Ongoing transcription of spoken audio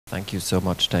Thank you so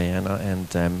much, Diana,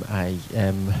 and I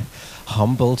am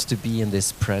humbled to be in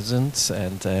this presence.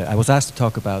 And I was asked to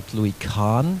talk about Louis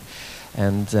Kahn,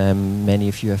 and many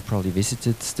of you have probably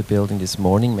visited the building this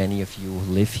morning. Many of you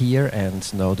live here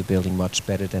and know the building much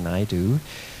better than I do.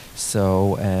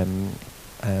 So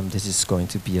this is going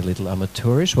to be a little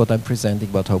amateurish, what I'm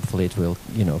presenting, but hopefully it will,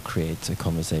 create a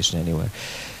conversation anyway.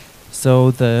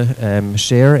 So the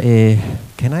share a...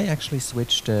 Can I actually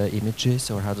switch the images,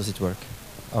 or how does it work?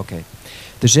 Okay.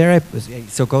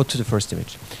 So go to the first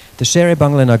image. The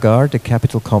Sher-e-Bangla Nagar, the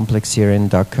capital complex here in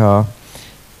Dhaka,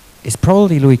 is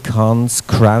probably Louis Kahn's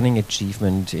crowning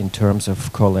achievement in terms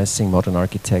of coalescing modern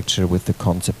architecture with the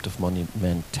concept of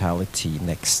monumentality.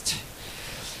 Next.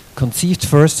 Conceived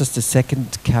first as the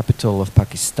second capital of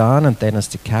Pakistan and then as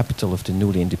the capital of the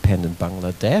newly independent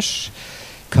Bangladesh,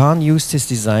 Kahn used his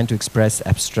design to express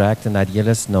abstract and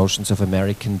idealist notions of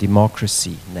American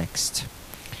democracy. Next.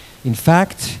 In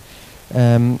fact,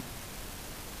 Kahn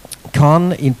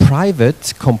in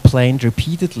private complained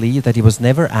repeatedly that he was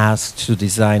never asked to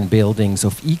design buildings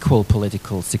of equal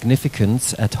political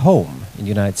significance at home in the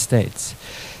United States.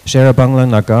 Sher-e-Bangla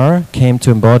Nagar came to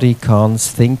embody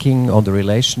Kahn's thinking on the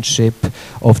relationship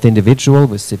of the individual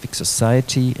with civic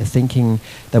society, a thinking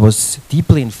that was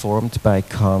deeply informed by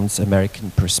Kahn's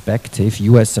American perspective,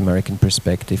 US American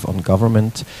perspective on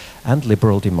government and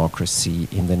liberal democracy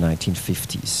in the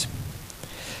 1950s.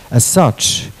 As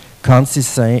such, Kahn's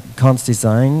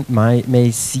design may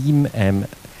be seen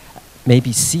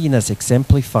as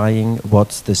exemplifying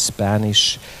what the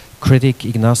Spanish critic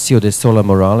Ignacio de Sola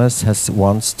Morales has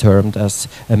once termed as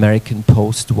American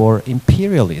post-war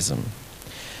imperialism.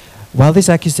 While this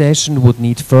accusation would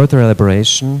need further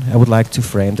elaboration, I would like to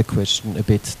frame the question a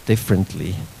bit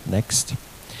differently. Next.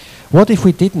 What if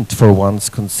we didn't for once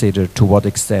consider to what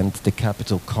extent the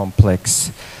capital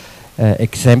complex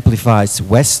exemplifies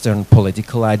Western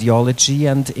political ideology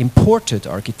and imported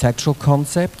architectural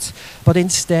concepts, but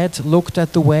instead looked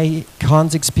at the way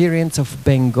Kahn's experience of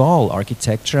Bengal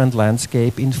architecture and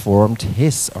landscape informed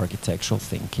his architectural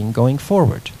thinking going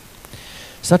forward?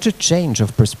 Such a change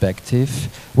of perspective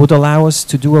would allow us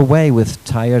to do away with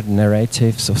tired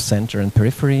narratives of center and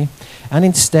periphery, and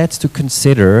instead to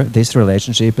consider this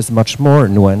relationship as much more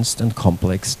nuanced and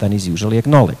complex than is usually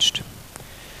acknowledged.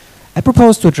 I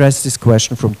propose to address this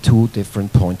question from two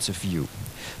different points of view.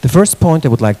 The first point I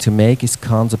would like to make is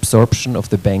Kahn's absorption of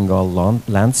the Bengal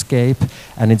landscape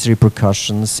and its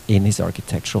repercussions in his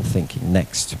architectural thinking.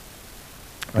 Next.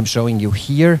 I'm showing you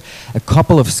here a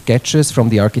couple of sketches from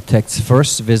the architect's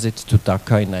first visit to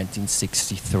Dhaka in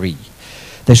 1963.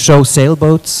 They show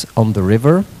sailboats on the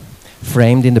river,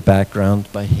 framed in the background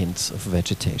by hints of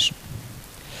vegetation.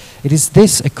 It is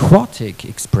this aquatic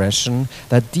expression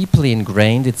that deeply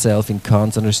ingrained itself in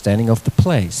Kahn's understanding of the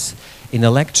place. In a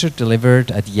lecture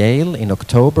delivered at Yale in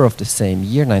October of the same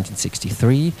year,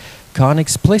 1963, Kahn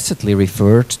explicitly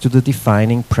referred to the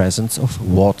defining presence of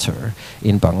water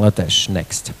in Bangladesh.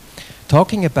 Next.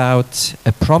 Talking about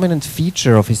a prominent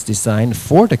feature of his design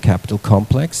for the capital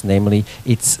complex, namely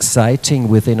its siting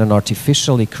within an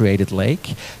artificially created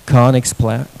lake, Kahn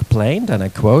explained, and I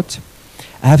quote,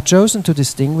 "I have chosen to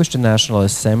distinguish the National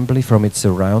Assembly from its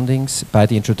surroundings by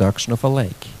the introduction of a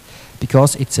lake,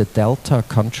 because it's a delta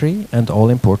country and all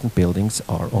important buildings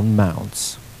are on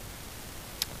mounds."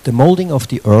 The molding of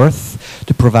the earth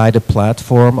to provide a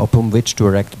platform upon which to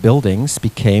erect buildings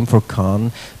became for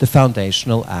Kahn the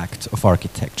foundational act of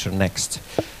architecture. Next.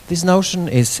 This notion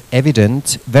is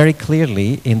evident very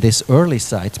clearly in this early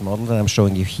site model that I'm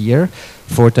showing you here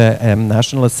for the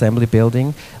National Assembly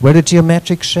building, where the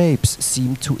geometric shapes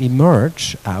seem to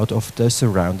emerge out of the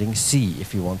surrounding sea,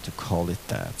 if you want to call it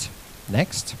that.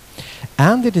 Next.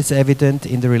 And it is evident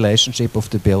in the relationship of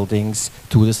the buildings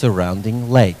to the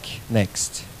surrounding lake.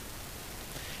 Next.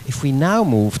 If we now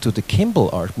move to the Campbell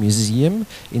Art Museum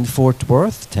in Fort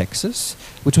Worth, Texas,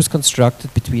 which was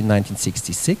constructed between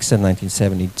 1966 and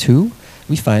 1972,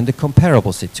 we find a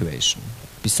comparable situation.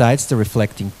 Besides the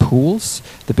reflecting pools,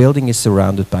 the building is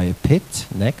surrounded by a pit,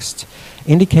 next,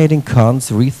 indicating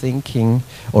Kahn's rethinking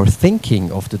or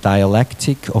thinking of the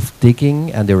dialectic of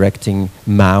digging and erecting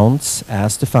mounds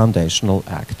as the foundational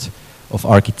act of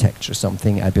architecture,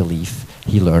 something I believe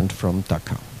he learned from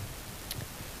Dhaka.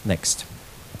 Next.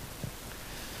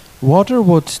 Water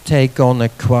would take on a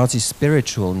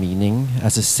quasi-spiritual meaning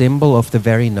as a symbol of the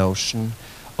very notion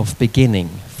of beginning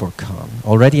for Kahn.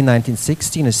 Already in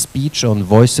 1960, in a speech on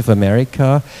Voice of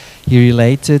America, he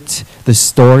related the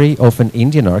story of an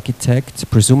Indian architect,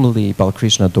 presumably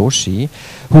Balkrishna Doshi,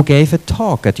 who gave a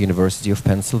talk at the University of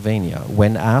Pennsylvania.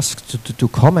 When asked to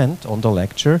comment on the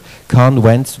lecture, Kahn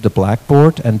went to the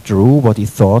blackboard and drew what he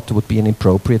thought would be an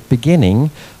appropriate beginning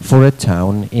for a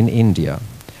town in India.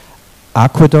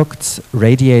 Aqueducts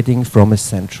radiating from a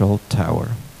central tower.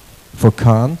 For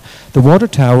Kahn, the water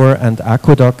tower and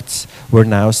aqueducts were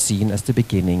now seen as the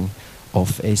beginning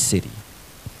of a city.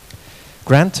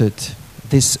 Granted,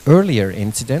 this earlier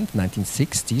incident,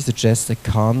 1960, suggests that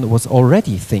Kahn was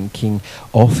already thinking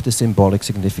of the symbolic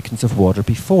significance of water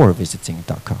before visiting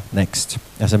Dhaka. Next.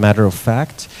 As a matter of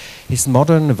fact, his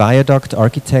modern viaduct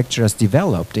architecture has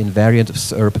developed in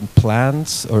various urban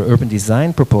plans or urban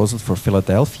design proposals for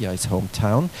Philadelphia, his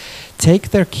hometown,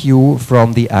 take their cue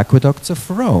from the aqueducts of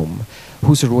Rome,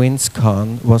 whose ruins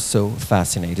Kahn was so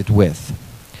fascinated with.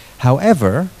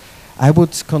 However, I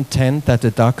would contend that the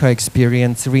Dhaka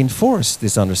experience reinforced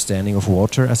this understanding of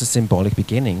water as a symbolic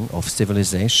beginning of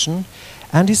civilization,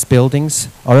 and his buildings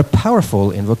are a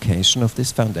powerful invocation of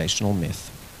this foundational myth.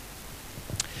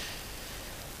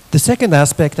 The second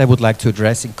aspect I would like to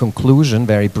address in conclusion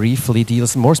very briefly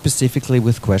deals more specifically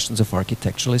with questions of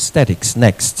architectural aesthetics.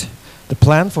 Next. The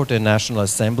plan for the National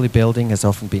Assembly building has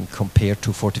often been compared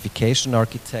to fortification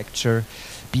architecture,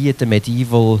 be it the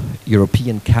medieval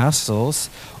European castles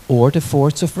or the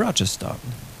forts of Rajasthan.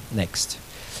 Next.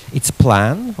 Its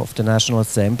plan of the National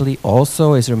Assembly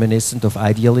also is reminiscent of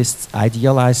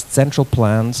idealized central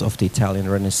plans of the Italian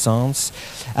Renaissance,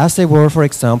 as they were, for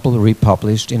example,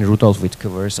 republished in Rudolf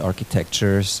Wittkewer's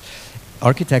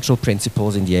Architectural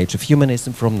Principles in the Age of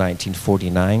Humanism from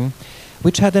 1949,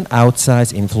 which had an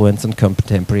outsized influence on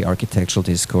contemporary architectural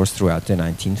discourse throughout the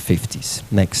 1950s.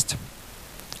 Next.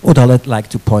 What I'd like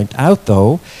to point out,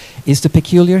 though, is the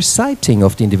peculiar siting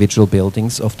of the individual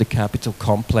buildings of the capital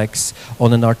complex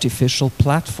on an artificial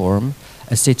platform,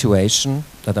 a situation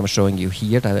that I'm showing you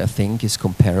here that I think is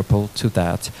comparable to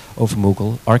that of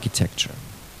Mughal architecture.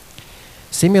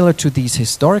 Similar to these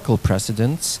historical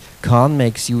precedents, Kahn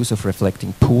makes use of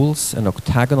reflecting pools, an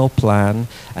octagonal plan,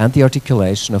 and the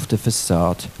articulation of the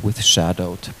facade with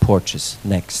shadowed porches.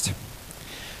 Next.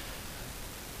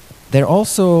 There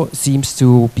also seems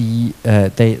to be a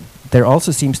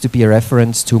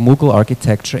reference to Mughal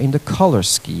architecture in the color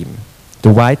scheme.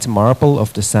 The white marble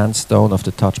of the sandstone of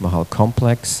the Taj Mahal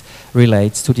complex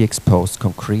relates to the exposed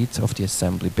concrete of the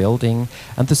Assembly building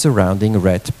and the surrounding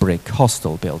red brick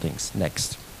hostel buildings.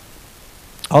 Next.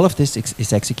 All of this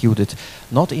is executed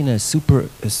not in a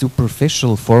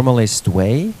superficial formalist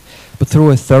way, but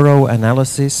through a thorough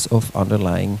analysis of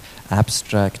underlying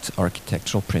abstract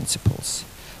architectural principles.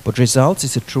 What results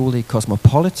is a truly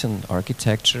cosmopolitan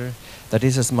architecture that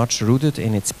is as much rooted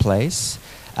in its place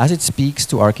as it speaks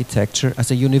to architecture as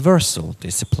a universal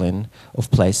discipline of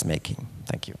placemaking.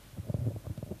 Thank you.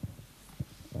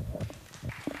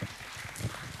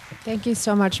 Thank you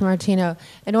so much, Martino.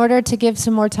 In order to give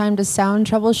some more time to sound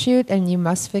troubleshoot, and you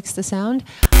must fix the sound,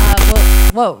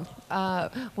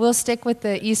 we'll stick with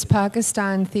the East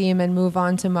Pakistan theme and move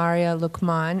on to Mariah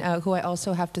Lookman, who I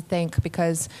also have to thank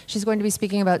because she's going to be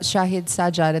speaking about Sahid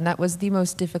Sajjad, and that was the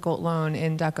most difficult loan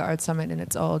in Dhaka Art Summit, and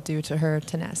it's all due to her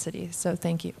tenacity. So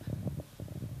thank you.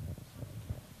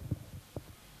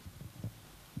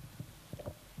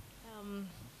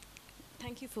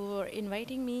 Thank you for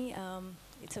inviting me.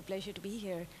 It's a pleasure to be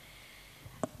here.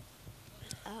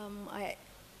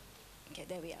 Okay,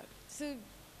 there we are. So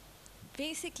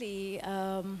basically,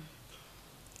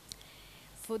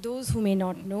 for those who may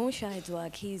not know Sahid's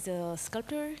work, he's a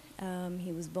sculptor.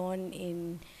 He was born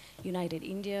in United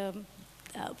India,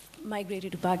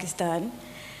 migrated to Pakistan,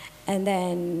 and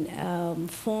then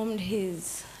formed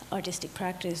his artistic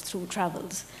practice through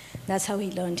travels. That's how he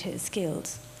learned his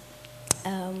skills.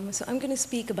 So I'm going to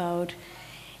speak about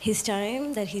his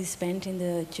time that he spent in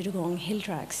the Chittagong hill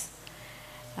tracts.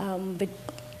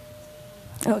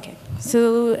 Okay,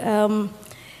 so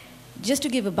just to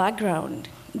give a background,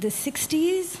 the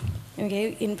 60s,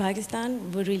 okay, in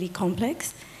Pakistan were really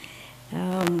complex.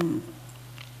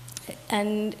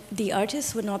 And the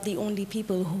artists were not the only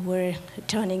people who were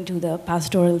turning to the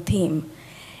pastoral theme.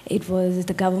 It was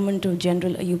the government of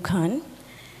General Ayub Khan,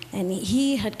 and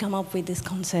he had come up with this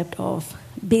concept of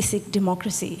basic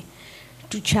democracy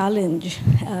to challenge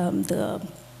the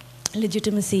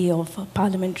legitimacy of a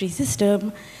parliamentary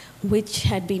system which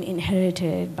had been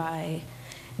inherited by,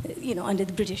 under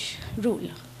the British rule.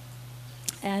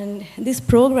 And this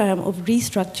program of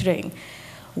restructuring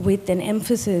with an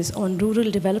emphasis on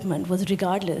rural development was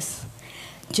regardless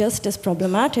just as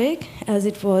problematic as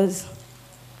it was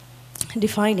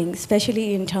defining,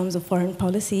 especially in terms of foreign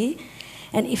policy,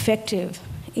 and effective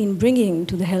in bringing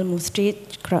to the helm of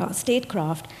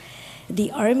statecraft the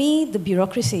army, the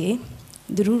bureaucracy,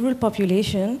 the rural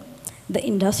population, the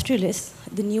industrialists,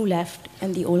 the new left,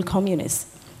 and the old communists.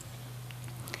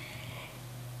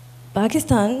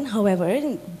 Pakistan, however,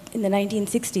 in the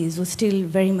 1960s was still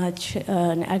very much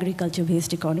an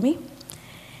agriculture-based economy,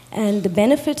 and the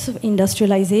benefits of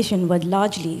industrialization were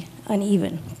largely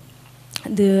uneven.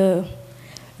 The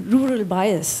rural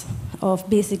bias of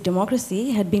basic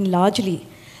democracy had been largely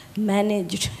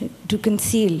managed to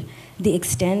conceal the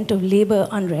extent of labor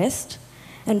unrest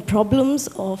and problems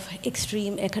of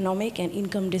extreme economic and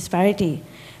income disparity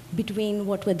between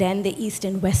what were then the east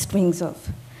and west wings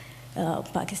of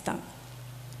Pakistan.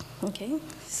 Okay,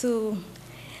 so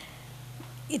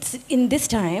it's in this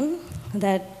time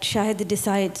that Shahid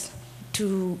decides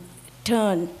to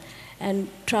turn and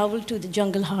travel to the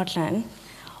jungle heartland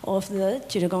of the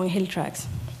Chittagong Hill Tracts.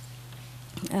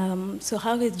 So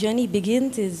how his journey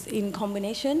begins is in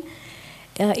combination,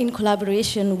 in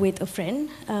collaboration with a friend.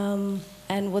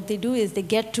 And what they do is they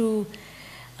get to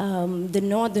the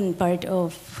northern part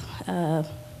of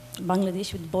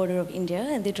Bangladesh with the border of India,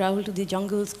 and they travel to the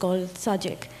jungles called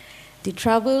Sajjad. They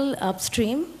travel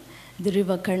upstream, the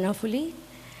river Karnafuli,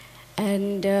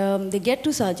 and they get to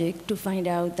Sajjad to find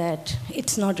out that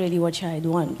it's not really what Shahid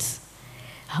wants.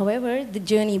 However, the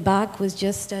journey back was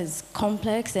just as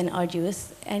complex and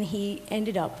arduous, and he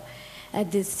ended up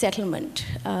at this settlement,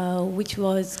 which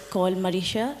was called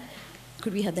Mariah.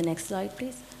 Could we have the next slide,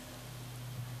 please?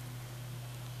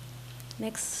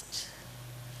 Next.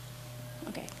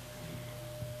 Okay.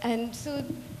 And so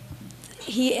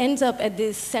he ends up at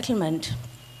this settlement,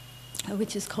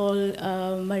 which is called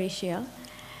Mariah.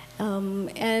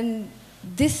 And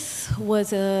this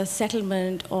was a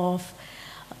settlement of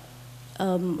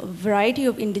a variety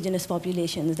of indigenous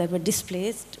populations that were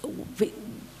displaced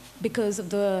because of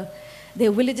their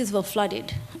villages were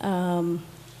flooded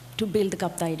to build the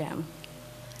Kaptai Dam.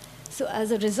 So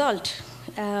as a result,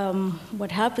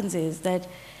 what happens is that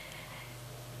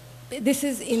this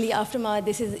is in the aftermath,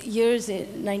 this is years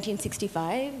in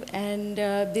 1965, and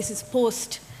this is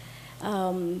post the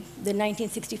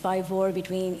 1965 war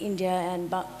between India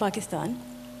and Pakistan.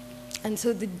 And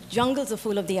so the jungles are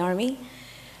full of the army,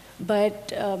 but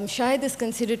Shahid is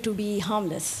considered to be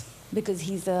harmless because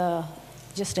he's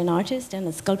just an artist and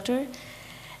a sculptor.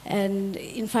 And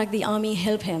in fact, the army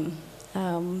helped him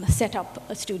set up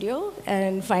a studio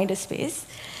and find a space.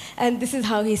 And this is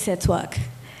how he sets work.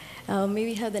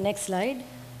 Maybe have the next slide.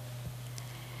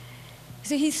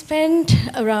 So he spent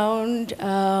around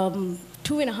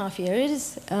 2.5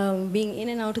 years being in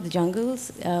and out of the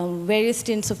jungles, various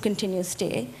stints of continuous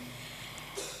stay.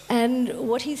 And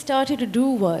what he started to do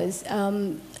was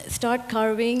start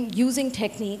carving using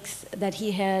techniques that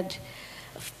he had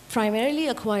primarily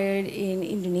acquired in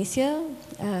Indonesia,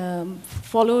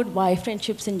 followed by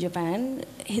friendships in Japan.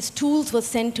 His tools were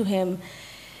sent to him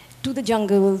to the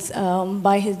jungles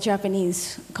by his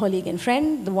Japanese colleague and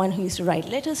friend, the one who used to write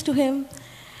letters to him.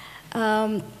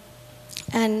 And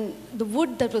the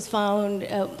wood that was found,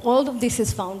 all of this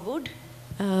is found wood.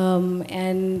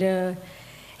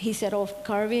 He set off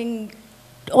carving,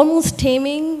 almost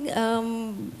taming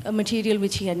a material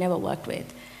which he had never worked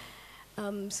with.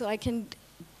 So I can,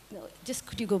 no, just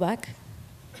could you go back?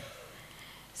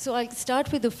 So I'll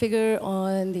start with the figure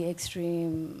on the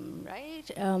extreme right.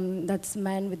 That's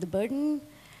man with the burden.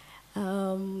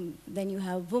 Then you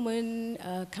have woman,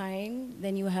 Kahn.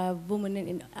 Then you have woman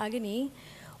in agony,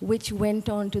 which went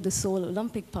on to the Seoul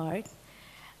Olympic part.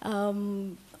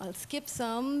 I'll skip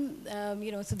some.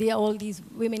 So there are all these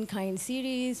women kind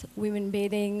series, women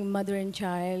bathing, mother and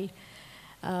child,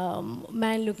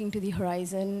 man looking to the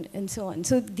horizon, and so on.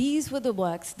 So these were the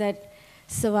works that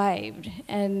survived,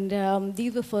 and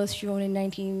these were first shown in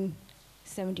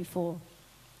 1974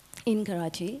 in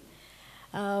Karachi.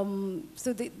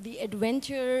 So the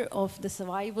adventure of the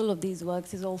survival of these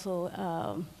works is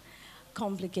also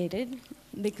complicated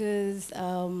because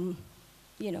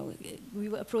we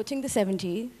were approaching the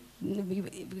 70s, we were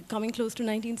coming close to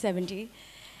 1970,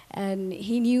 and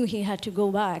he knew he had to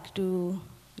go back to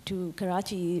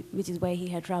Karachi, which is where he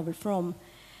had traveled from.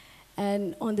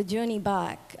 And on the journey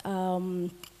back,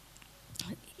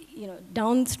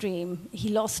 downstream, he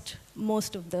lost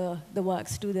most of the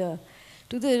works to the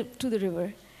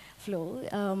river flow.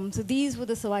 So these were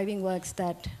the surviving works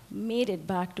that made it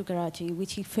back to Karachi,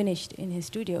 which he finished in his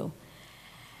studio.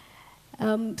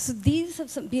 So these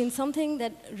have been something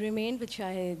that remained with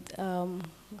Shahid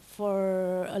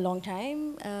for a long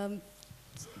time.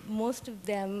 most of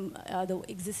them are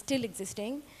still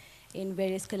existing in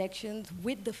various collections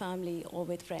with the family or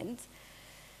with friends.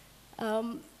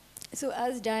 So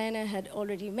as Diana had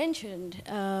already mentioned,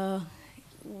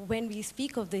 when we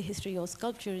speak of the history of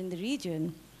sculpture in the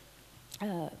region,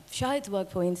 Shahid's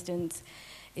work, for instance,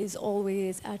 is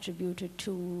always attributed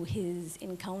to his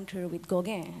encounter with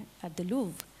Gauguin at the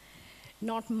Louvre.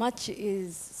 Not much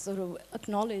is sort of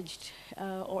acknowledged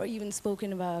or even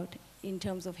spoken about in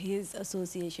terms of his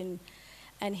association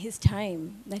and his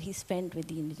time that he spent with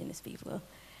the indigenous people.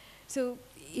 So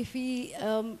if we,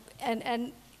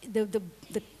 and the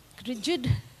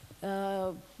rigid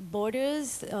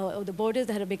borders, or the borders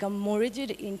that have become more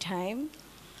rigid in time,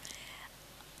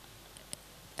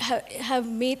 have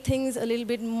made things a little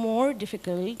bit more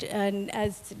difficult. And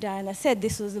as Diana said,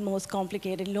 this was the most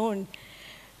complicated loan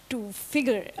to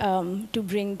figure, to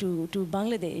bring to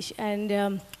Bangladesh.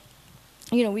 And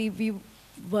you know, we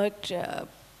worked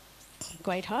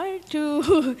quite hard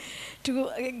to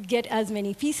get as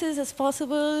many pieces as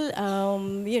possible.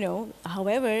 You know,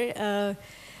 however,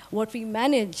 what we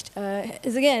managed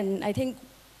is, again, I think,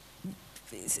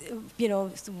 you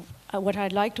know, what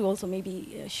I'd like to also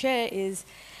maybe share is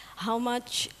how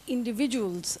much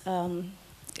individuals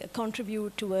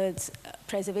contribute towards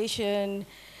preservation,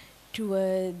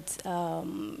 towards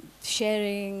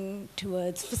sharing,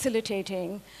 towards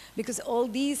facilitating, because all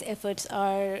these efforts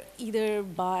are either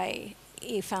by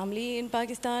a family in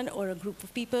Pakistan or a group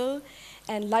of people,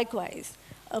 and likewise,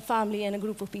 a family and a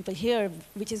group of people here,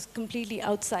 which is completely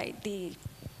outside the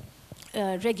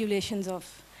regulations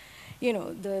of, you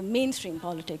know, the mainstream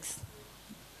politics.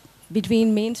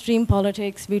 Between mainstream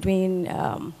politics, between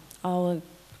our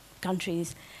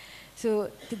countries. So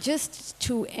just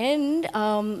to end,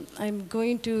 I'm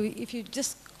going to, if you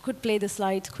just could play the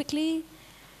slides quickly,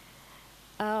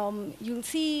 you'll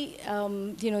see,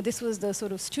 you know, this was the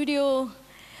sort of studio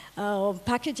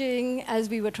packaging as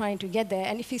we were trying to get there.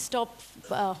 And if you stop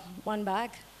one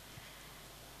back.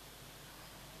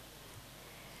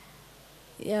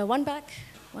 Yeah, one back.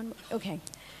 Okay.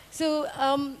 So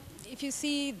if you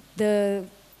see the,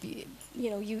 you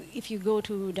know, if you go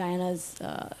to Diana's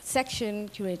section,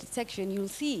 curated section, you'll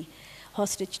see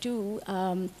Hostage 2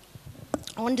 on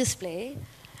display.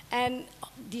 And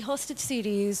the Hostage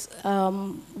series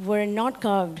were not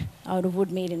carved out of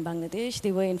wood made in Bangladesh.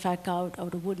 They were, in fact, carved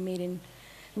out of wood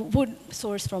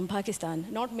sourced from Pakistan.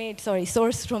 Not made, sorry,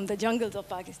 sourced from the jungles of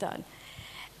Pakistan.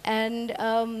 And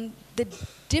the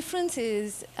difference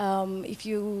is, if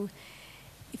you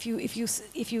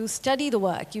study the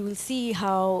work, you will see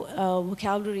how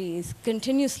vocabulary is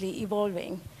continuously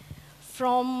evolving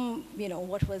from, you know,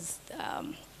 what was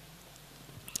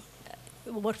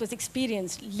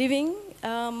experienced living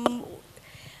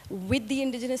with the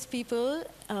indigenous people,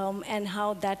 and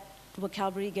how that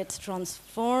vocabulary gets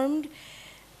transformed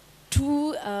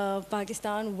to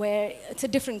Pakistan, where it's a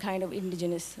different kind of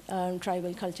indigenous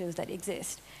tribal cultures that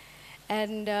exist.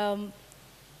 And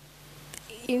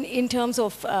in terms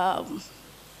of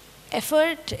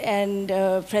effort and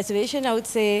preservation, I would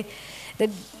say that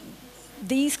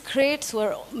these crates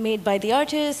were made by the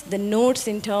artists. The notes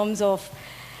in terms of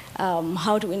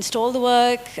how to install the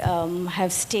work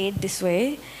have stayed this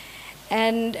way.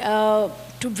 And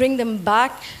to bring them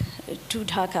back to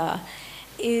Dhaka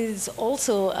is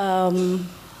also,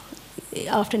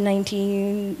 after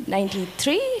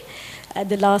 1993, at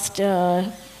the last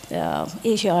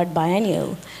Asia Art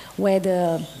Biennial, where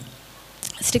the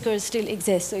stickers still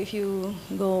exist. So if you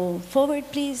go forward,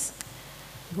 please.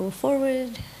 Go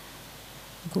forward.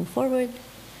 Go forward.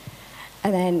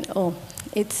 And then, oh,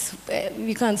 it's,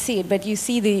 you can't see it, but you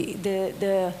see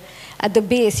at the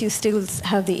base, you still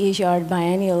have the Asia Art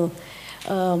Biennial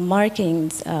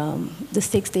markings, the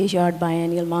 6th Asia Art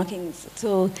Biennial markings.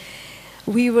 So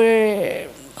we were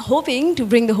hoping to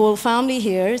bring the whole family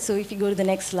here. So if you go to the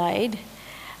next slide,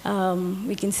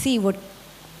 we can see what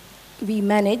we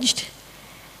managed.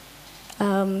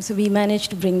 So we managed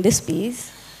to bring this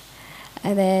piece.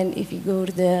 And then if you go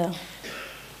to the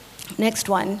next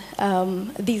one,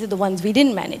 these are the ones we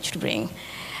didn't manage to bring.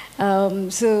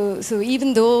 So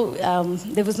even though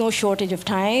there was no shortage of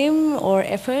time or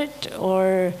effort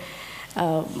or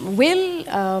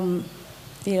will,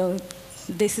 you know,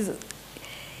 this is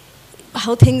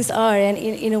how things are. And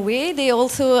in a way, they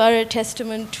also are a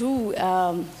testament to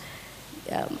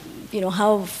you know,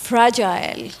 how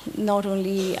fragile not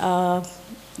only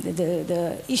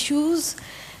the issues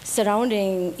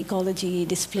surrounding ecology,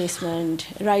 displacement,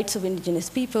 rights of indigenous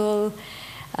people,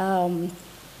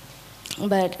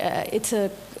 but it's a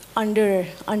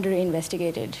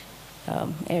under-investigated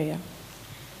area.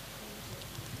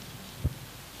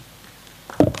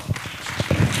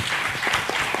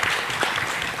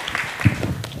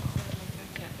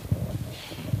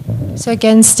 So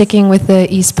again, sticking with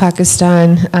the East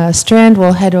Pakistan strand,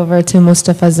 we'll head over to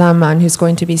Mustafa Zaman, who's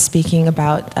going to be speaking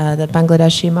about the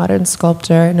Bangladeshi modern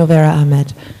sculptor Novera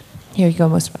Ahmed. Here you go,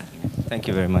 Mustafa. Thank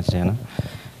you very much, Diana.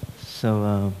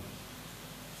 So,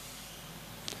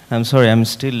 I'm sorry, I'm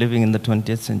still living in the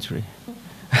 20th century.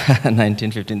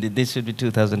 1915. This should be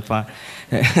 2005.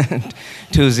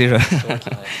 20.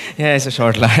 Yeah, it's a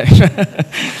short life.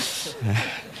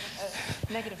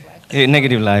 Negative life.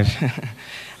 Negative life.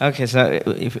 Okay, so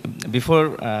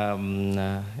before,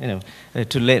 to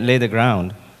lay the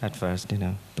ground at first,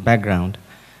 the background,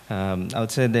 I would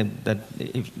say that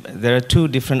if there are two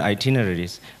different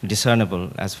itineraries discernible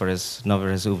as far as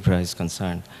Novera's oeuvre is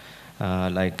concerned.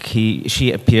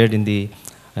 She appeared in the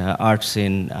art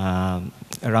scene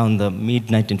around the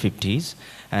mid-1950s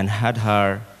and had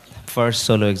her first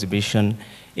solo exhibition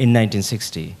in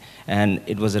 1960, and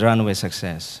it was a runaway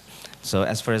success. So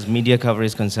as far as media cover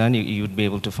is concerned, you would be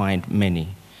able to find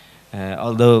many.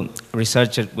 Although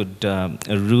researchers would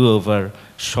rue over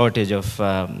shortage of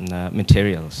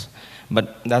materials.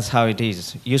 But that's how it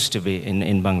used to be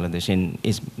in Bangladesh, in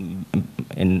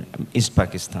East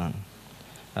Pakistan.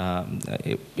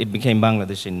 It became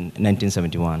Bangladesh in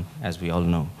 1971, as we all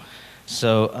know.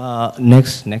 So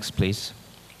next, please.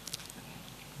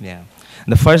 Yeah,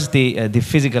 the first, the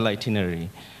physical itinerary.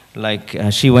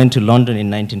 She went to London in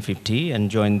 1950 and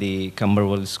joined the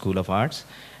Campbell School of Arts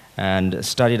and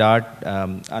studied art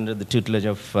under the tutelage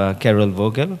of Carol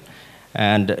Vogel.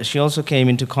 And she also came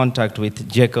into contact with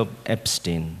Jacob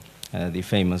Epstein, the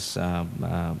famous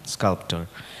sculptor.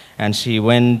 And she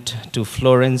went to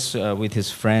Florence with his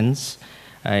friends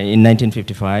in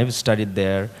 1955, studied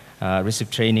there,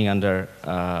 received training under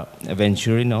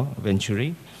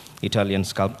Venturi, Italian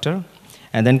sculptor,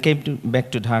 and then came back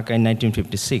to Dhaka in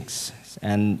 1956.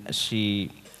 And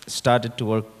she started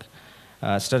her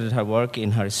work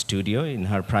in her studio, in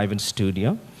her private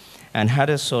studio, and had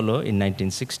a solo in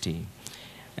 1960.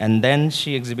 And then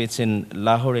she exhibits in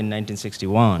Lahore in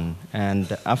 1961,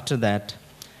 and after that,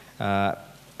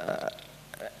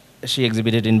 she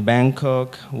exhibited in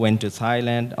Bangkok, went to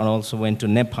Thailand, and also went to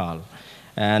Nepal.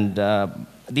 And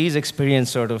these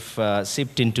experiences sort of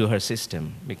seeped into her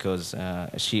system because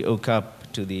she woke up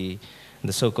to the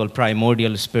so-called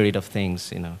primordial spirit of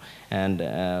things, And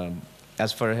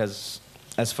as far as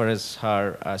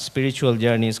her spiritual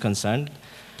journey is concerned,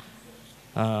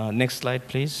 next slide,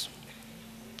 please.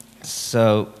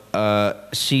 So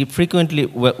she frequently,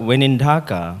 when in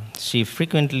Dhaka, she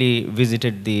frequently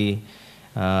visited the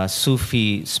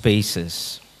Sufi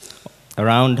spaces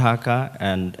around Dhaka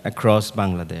and across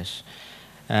Bangladesh.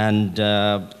 And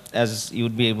as you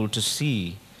would be able to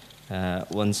see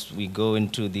once we go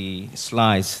into the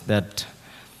slides, that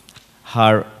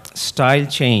her style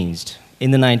changed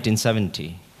in the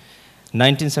 1970.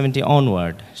 1970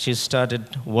 onward, she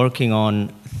started working on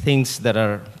things that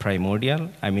are primordial.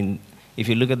 I mean, if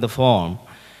you look at the form,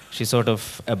 she sort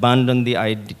of abandoned the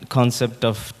concept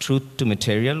of truth to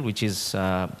material, which is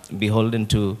beholden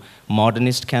to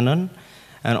modernist canon,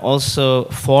 and also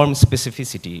form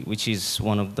specificity, which is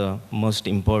one of the most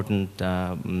important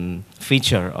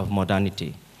feature of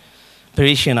modernity.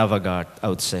 Parisian avant-garde, I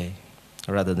would say,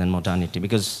 rather than modernity,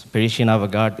 because Parisian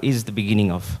avant-garde is the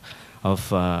beginning of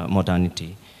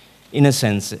modernity. In a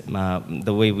sense,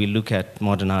 the way we look at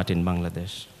modern art in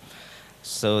Bangladesh.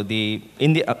 So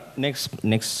in the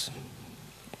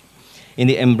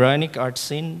embryonic art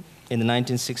scene in the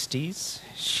 1960s,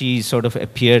 she sort of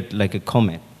appeared like a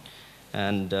comet.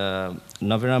 And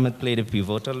Novera Ahmed played a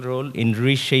pivotal role in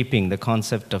reshaping the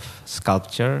concept of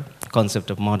sculpture, concept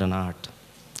of modern art,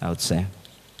 I would say.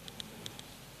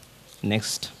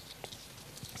 Next.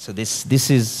 So this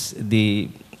is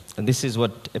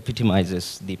what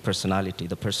epitomizes the personality,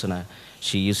 the persona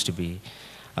she used to be.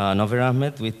 Novera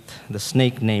Ahmed with the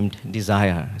snake named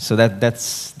Desire. So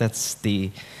that's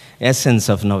the essence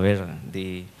of Novera,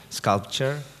 the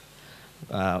sculpture,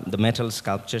 the metal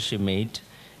sculpture she made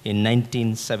in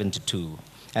 1972.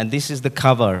 And this is the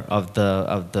cover of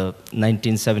the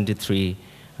 1973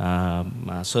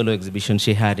 solo exhibition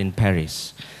she had in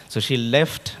Paris. So she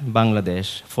left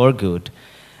Bangladesh for good,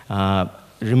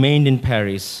 remained in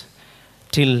Paris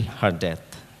till her death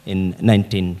in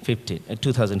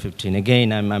 2015.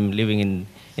 Again, I'm living in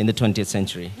the 20th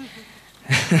century.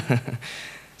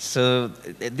 So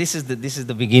this is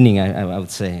the beginning, I would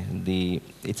say.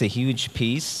 It's a huge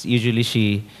piece. Usually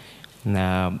she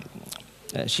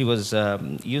was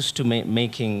used to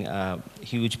making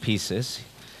huge pieces.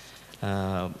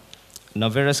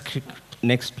 Novera's,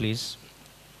 next please.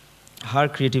 Her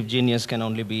creative genius can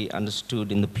only be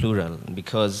understood in the plural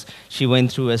because she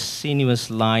went through a sinuous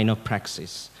line of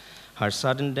praxis. Her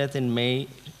sudden death in May,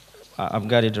 I've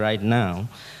got it right now,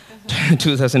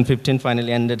 2015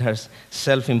 finally ended her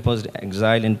self-imposed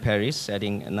exile in Paris,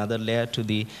 adding another layer to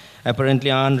the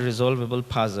apparently unresolvable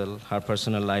puzzle her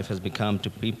personal life has become to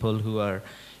people who are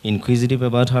inquisitive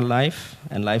about her life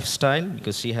and lifestyle,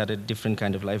 because she had a different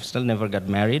kind of lifestyle, never got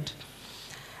married.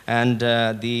 And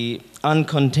the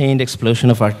uncontained explosion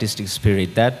of artistic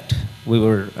spirit that we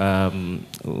were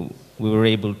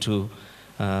able to,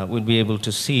 we'll be able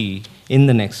to see in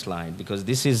the next slide, because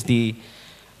this is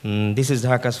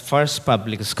Dhaka's first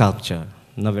public sculpture,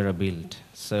 Novera built.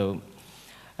 So,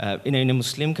 in a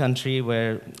Muslim country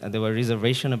where there were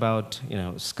reservation about,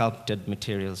 sculpted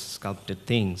materials, sculpted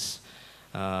things,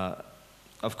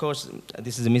 of course,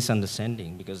 this is a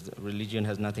misunderstanding, because religion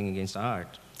has nothing against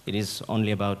art. It is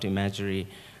only about imagery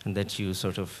and that you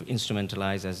sort of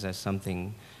instrumentalize as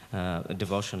something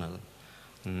devotional.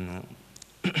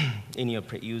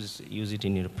 Use it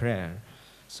in your prayer.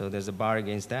 So there's a bar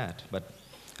against that. But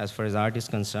as far as art is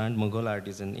concerned, Mughal art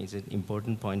is an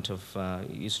important point of,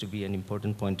 used to be an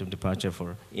important point of departure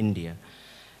for India.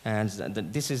 And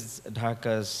this is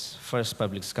Dhaka's first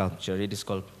public sculpture. It is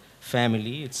called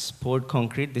Family. It's poured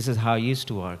concrete. This is how I used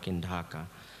to work in Dhaka,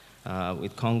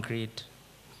 with concrete.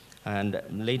 And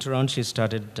later on, she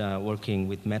started working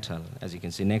with metal, as you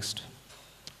can see next.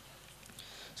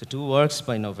 So 2 works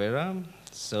by Novera.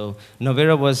 So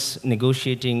Novera was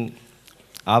negotiating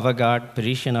avant-garde,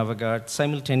 Parisian avant-garde,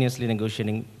 simultaneously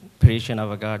negotiating Parisian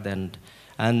avant-garde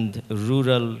and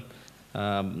rural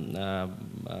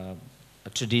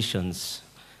traditions.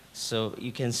 So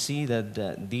you can see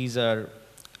that these are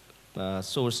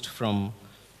sourced from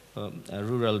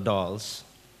rural dolls,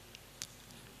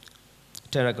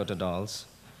 terracotta dolls.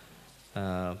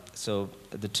 So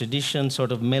the tradition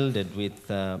sort of melded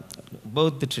with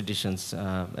both the traditions.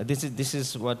 This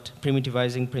is what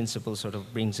primitivizing principle sort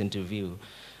of brings into view,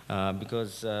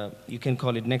 because you can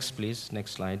call it, next please,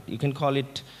 next slide. You can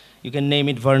name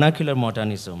it vernacular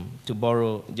modernism, to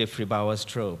borrow Jeffrey Bauer's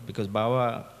trope, because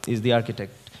Bauer is the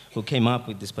architect who came up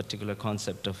with this particular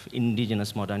concept of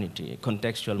indigenous modernity,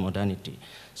 contextual modernity.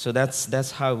 So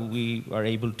that's how we are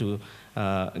able to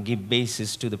give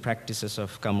basis to the practices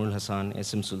of Kamrul Hassan,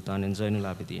 SM Sultan, and Zainul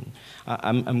Abidin.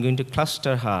 I'm going to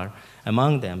cluster her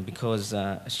among them because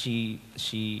she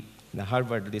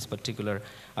harbored this particular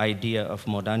idea of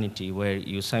modernity, where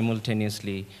you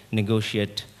simultaneously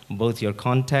negotiate both your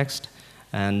context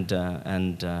and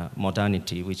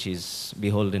modernity, which is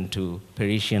beholden to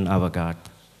Parisian avant-garde.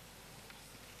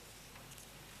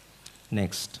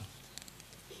 Next.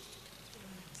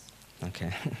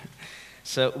 Okay.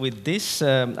 So with this,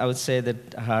 I would say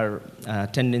that her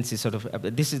tendency sort of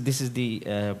this is the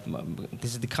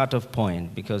cutoff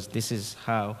point, because this is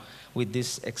how, with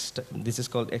this is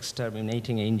called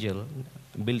Exterminating Angel,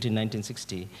 built in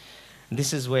 1960.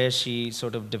 This is where she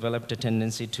sort of developed a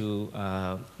tendency to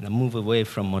move away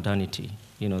from modernity.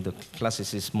 The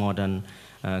classicist modern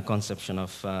conception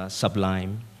of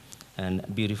sublime and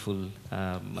beautiful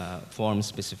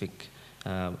form-specific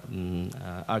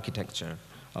architecture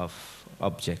of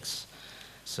objects.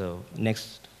 So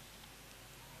next.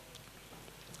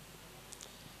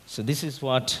 So this is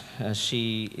what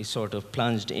she sort of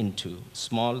plunged into: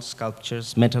 small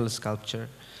sculptures, metal sculpture,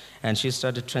 and she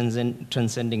started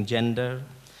transcending gender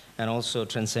and also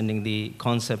transcending the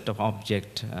concept of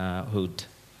objecthood,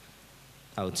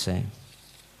 I would say.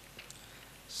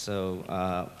 So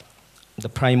the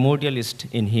primordialist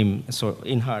in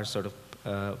her sort of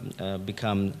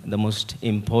become the most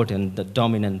important, the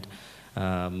dominant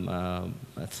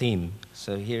theme.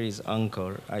 So here is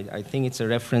Angkor. I think it's a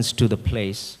reference to the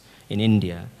place in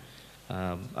India,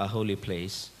 a holy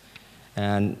place.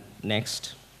 And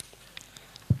next.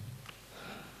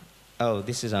 Oh,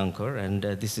 this is Angkor, and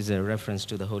this is a reference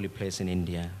to the holy place in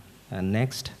India. And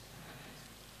next.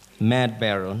 Mad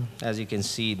Baron, as you can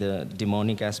see, the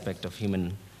demonic aspect of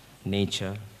human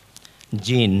nature.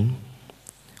 Jinn,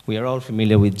 we are all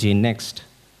familiar with jinn. Next,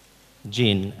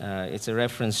 jinn, it's a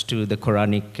reference to the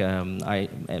Quranic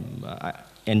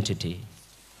entity,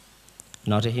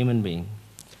 not a human being,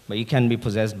 but you can be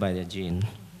possessed by the jinn.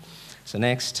 So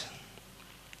next,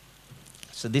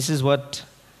 so this is what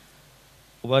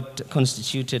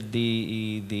constituted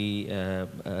the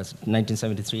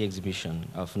 1973 exhibition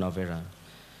of Novera.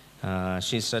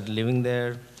 She started living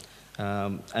there,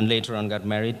 and later on got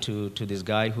married to this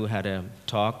guy who had a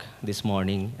talk this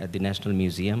morning at the National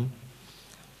Museum.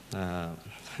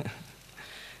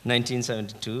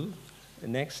 1972.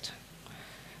 Next.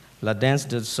 La Danse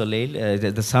du Soleil,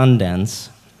 the sun dance.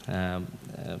 And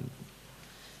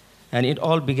it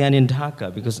all began in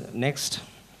Dhaka, because next.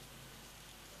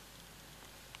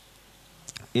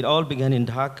 it all began in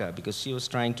Dhaka because she was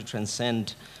trying to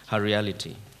transcend her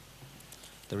reality.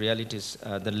 The realities,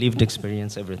 the lived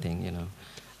experience, everything, you know.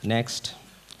 Next.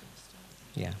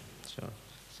 Yeah, sure.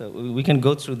 So we can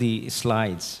go through the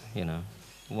slides, you know,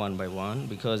 one by one,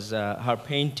 because her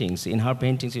paintings, in her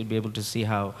paintings, you'll be able to see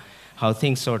how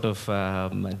things sort of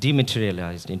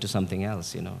dematerialized into something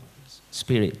else, you know,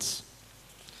 spirits.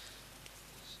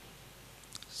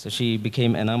 So she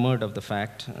became enamored of the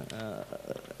fact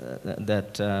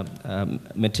that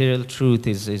material truth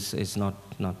is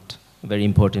not very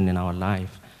important in our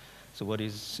life. So what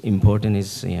is important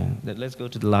is, let's go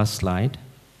to the last slide.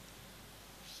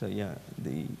 So yeah,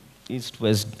 the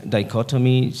East-West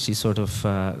dichotomy, she sort of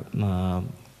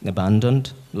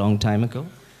abandoned long time ago.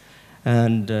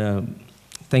 And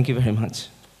thank you very much.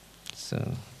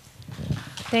 So.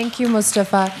 Thank you,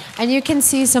 Mustafa. And you can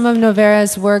see some of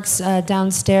Novera's works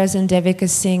downstairs in Devika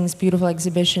Singh's beautiful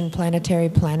exhibition, Planetary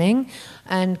Planning.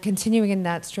 And continuing in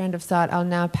that strand of thought, I'll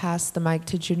now pass the mic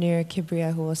to Junior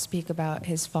Kibria, who will speak about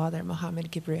his father,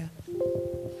 Mohammad Kibria.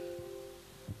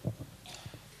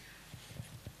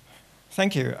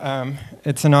 Thank you.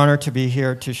 It's an honor to be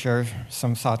here to share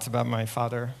some thoughts about my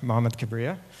father, Mohammad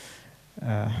Kibria.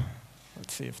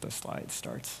 Let's see if the slide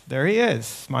starts. There he is,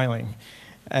 smiling.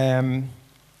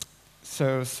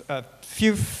 So a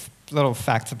few little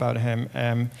facts about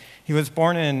him. He was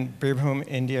born in Birbhum,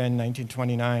 India in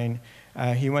 1929.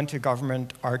 He went to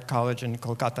Government Art College in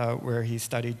Kolkata, where he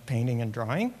studied painting and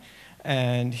drawing.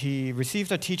 And he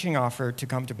received a teaching offer to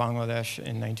come to Bangladesh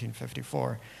in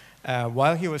 1954.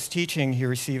 While he was teaching, he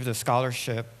received a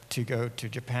scholarship to go to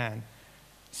Japan.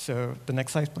 So the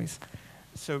next slide, please.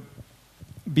 So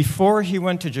before he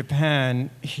went to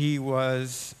Japan, he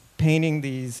was painting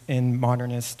these in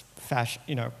modernist fashion,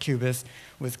 cubist,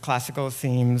 with classical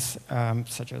themes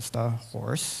such as the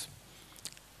horse,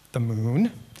 the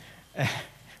moon,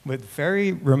 with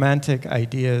very romantic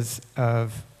ideas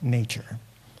of nature.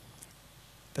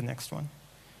 The next one.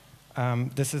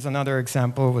 This is another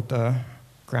example with the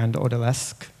Grand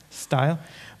Odalisque style.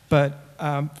 But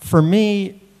for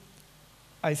me,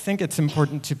 I think it's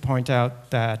important to point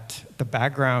out that the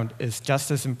background is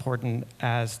just as important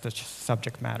as the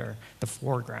subject matter, the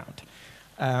foreground.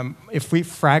 If we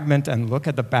fragment and look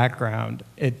at the background,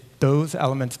 those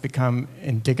elements become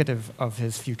indicative of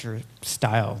his future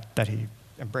style that he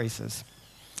embraces.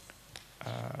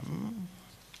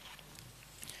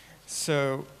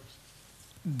 So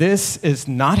this is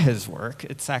not his work.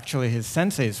 It's actually his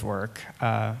sensei's work,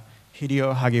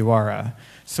 Hideo Hagiwara.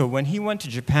 So when he went to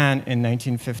Japan in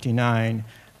 1959,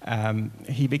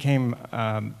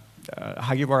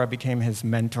 Hagiwara became his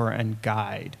mentor and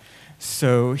guide.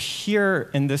 So here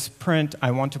in this print,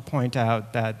 I want to point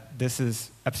out that this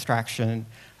is abstraction.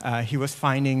 He was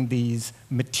finding these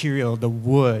material, the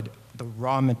wood, the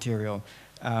raw material.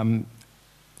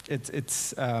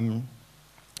 It's a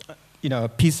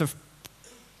piece of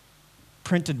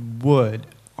printed wood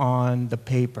on the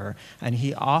paper, and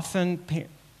he often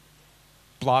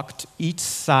blocked each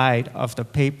side of the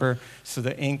paper so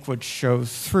the ink would show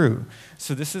through.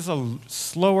 So this is a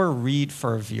slower read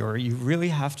for a viewer. You really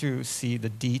have to see the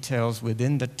details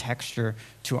within the texture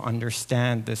to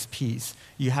understand this piece.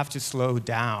 You have to slow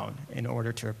down in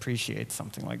order to appreciate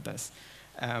something like this.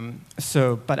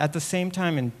 But at the same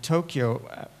time in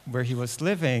Tokyo, where he was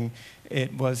living,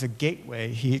 it was a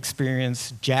gateway. He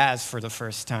experienced jazz for the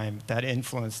first time that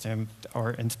influenced him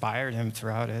or inspired him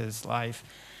throughout his life.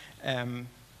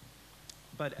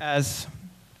 But as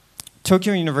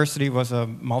Tokyo University was a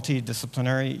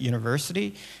multidisciplinary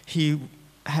university, he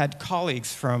had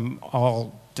colleagues from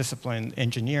all disciplines,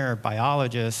 engineer,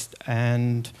 biologist,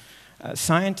 and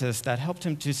scientists that helped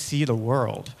him to see the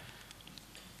world.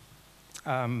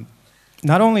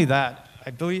 Not only that,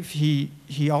 I believe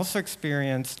he also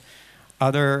experienced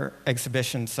other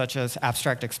exhibitions such as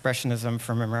abstract expressionism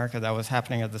from America that was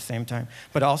happening at the same time,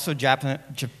 but also Japanese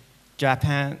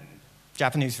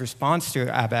response to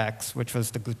ABEX, which was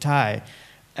the Gutai,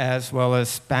 as well as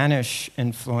Spanish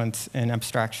influence in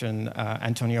abstraction,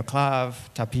 Antonio Clave,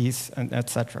 Tapiz, and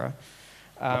etc.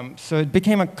 So it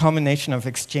became a culmination of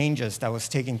exchanges that was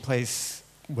taking place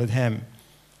with him.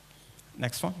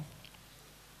 Next one.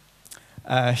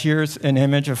 Here's an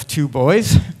image of two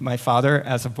boys, my father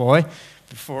as a boy,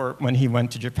 when he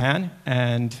went to Japan,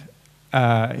 and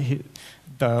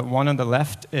the one on the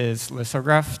left is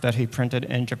lithograph that he printed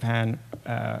in Japan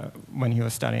when he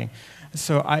was studying.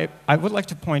 So I would like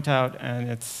to point out, and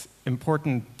it's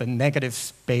important, the negative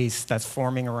space that's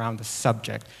forming around the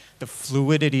subject, the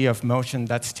fluidity of motion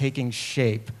that's taking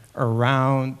shape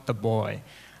around the boy.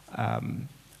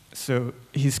 So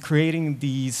he's creating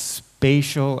these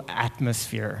spatial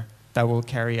atmosphere that will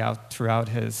carry out throughout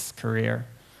his career.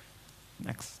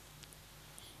 Next.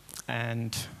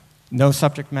 And no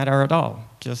subject matter at all,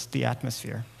 just the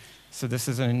atmosphere. So this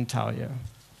is an intaglio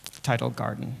titled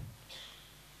Garden.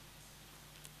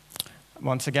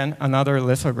 Once again, another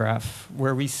lithograph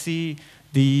where we see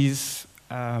these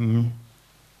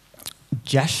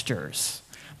gestures,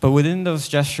 but within those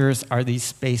gestures are these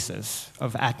spaces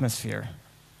of atmosphere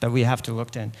that we have to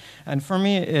look in. And for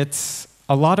me, it's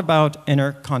a lot about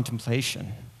inner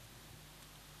contemplation.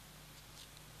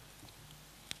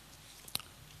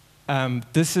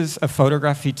 This is a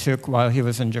photograph he took while he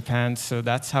was in Japan, so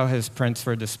that's how his prints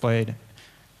were displayed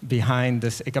behind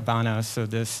this ikebana, so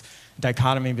this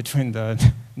dichotomy between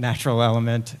the natural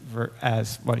element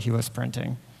as what he was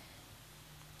printing.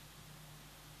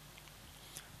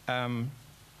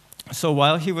 So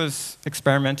while he was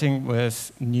experimenting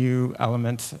with new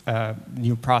elements,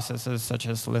 new processes such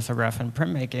as lithograph and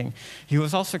printmaking, he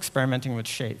was also experimenting with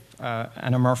shape,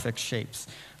 anamorphic shapes.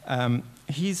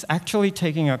 He's actually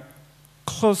taking a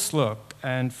close look,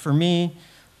 and for me,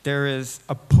 there is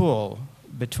a pull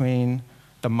between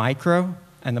the micro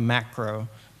and the macro,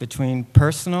 between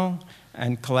personal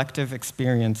and collective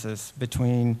experiences,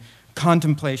 between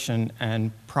contemplation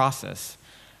and process.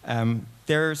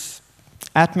 There's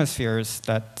atmospheres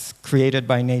that's created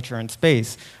by nature and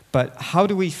space, but how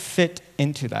do we fit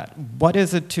into that? What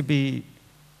is it to be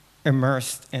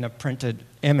immersed in a printed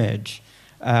image?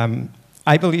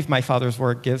 I believe my father's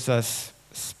work gives us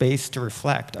space to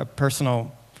reflect, a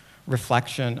personal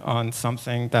reflection on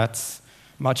something that's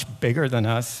much bigger than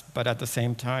us, but at the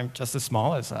same time, just as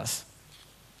small as us.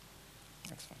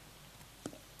 Next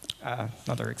one.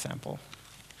 Another example.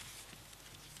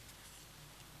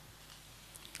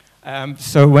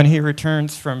 So when he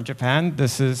returns from Japan,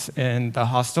 this is in the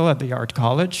hostel at the art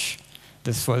college.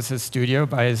 This was his studio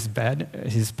by his bed,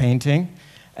 his painting.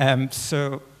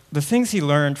 So the things he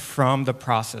learned from the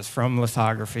process, from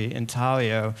lithography,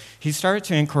 intaglio, he started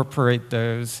to incorporate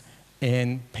those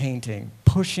in painting,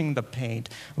 pushing the paint,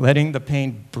 letting the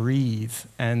paint breathe,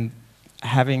 and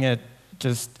having it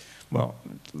just, well,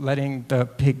 letting the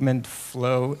pigment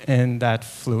flow in that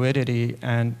fluidity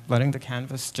and letting the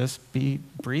canvas just be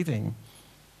breathing.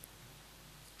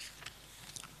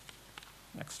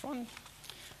 Next one.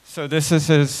 So this is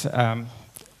his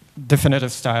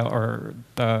definitive style, or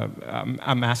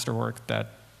a masterwork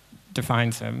that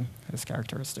defines him, his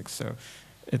characteristics. So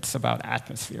it's about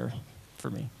atmosphere for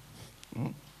me.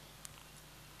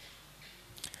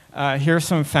 Here are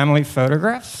some family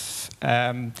photographs.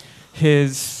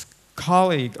 His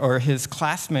colleague or his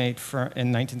classmate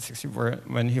in 1960,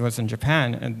 when he was in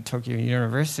Japan at Tokyo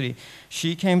University,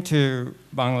 she came to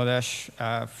Bangladesh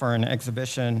for an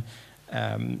exhibition.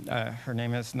 Her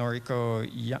name is Noriko,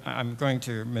 I'm going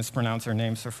to mispronounce her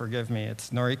name, so forgive me.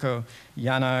 It's Noriko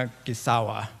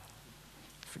Yanagisawa,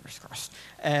 fingers crossed.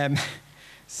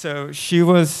 So she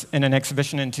was in an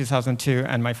exhibition in 2002,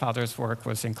 and my father's work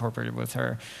was incorporated with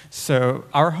her. So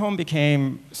our home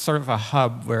became sort of a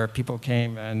hub where people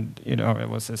came, and it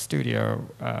was a studio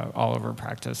all over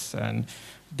practice, and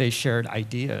they shared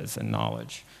ideas and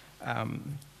knowledge.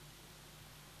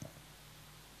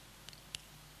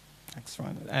 Next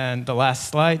one. And the last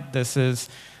slide,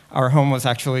 our home was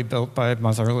actually built by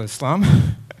Muzharul Islam.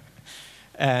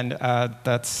 And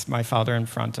that's my father in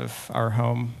front of our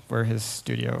home where his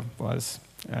studio was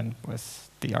and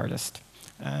with the artist.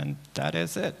 And that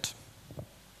is it.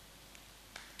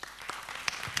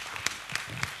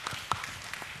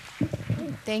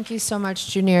 Thank you so much,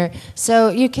 Junior. So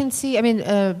you can see,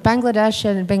 Bangladesh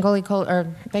and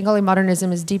Bengali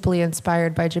modernism is deeply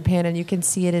inspired by Japan, and you can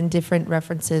see it in different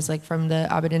references, like from the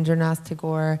Abhinandranath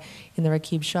Tagore in the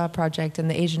Rakib Shah project and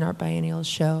the Asian Art Biennial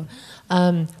show.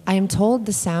 I am told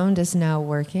the sound is now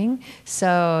working,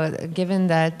 so given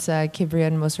that Kibria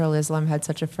and Muzharul Islam had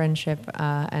such a friendship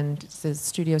and the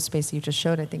studio space you just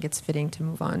showed, I think it's fitting to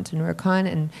move on to Nurur Khan,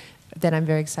 and then I'm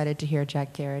very excited to hear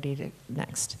Jack Garrity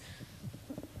next.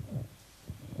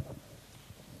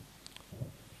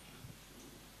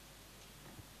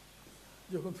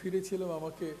 যখন ফিরেছিলাম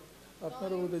আমাকে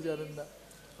আপনারা বোধহয় জানেন না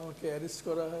আমাকে arrest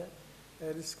করা হয়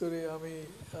arrest করে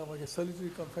আমাকে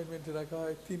সলিটারি কনফাইনমেন্টে রাখা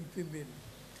হয় তিন দিন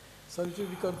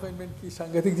সলিটারি কনফাইনমেন্ট কি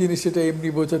সাংঘাতিক জিনিস সেটা এমনি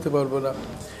বোঝাতে পারবো না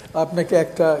আপনাকে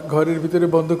একটা ঘরের ভিতরে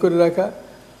বন্ধ করে রাখা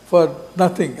ফর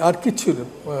নাথিং আর কিচ্ছু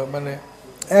না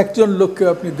একজন লোককে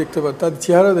আপনি দেখতে পান তার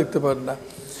চেহারা দেখতে পান না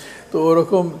তো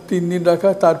ওরকম 3 দিন রাখা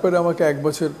তারপরে আমাকে 1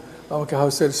 বছর আমাকে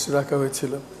হাউস অ্যারেস্ট রাখা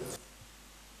হয়েছিল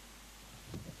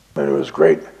But it was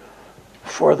great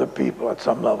for the people at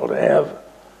some level to have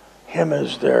him as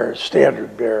their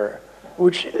standard bearer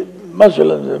which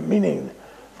Muslims, meaning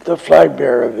the flag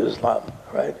bearer of Islam,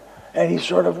 right? And he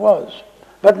sort of was,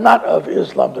 but not of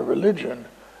Islam, the religion,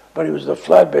 but he was the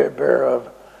flag bearer of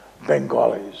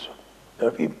Bengalis,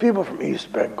 people from East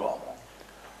Bengal.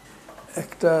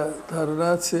 একটা ধারণা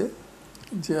আছে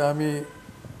যে আমি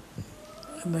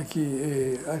নাকি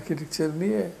architecture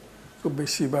নিয়ে খুব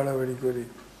বেশি বাড়াবাড়ি করি।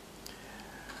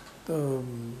 তো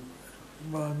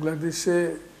বাংলাদেশে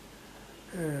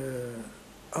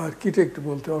আর্কিটেক্ট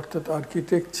বলতে অর্থাৎ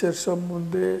আর্কিটেকচার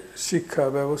সম্বন্ধে শিক্ষা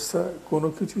ব্যবস্থা কোনো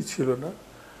কিছুই ছিল না।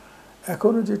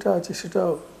 এখনও যেটা আছে সেটা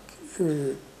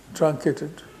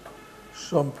ট্রাঙ্কেটেড,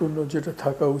 সম্পূর্ণ যেটা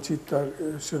থাকা উচিত তার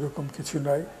সেরকম কিছু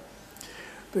নাই।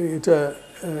 তো এটা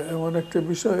এমন একটা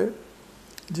বিষয়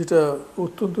যেটা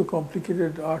অত্যন্ত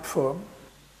কমপ্লিকেটেড আর্ট ফর্ম।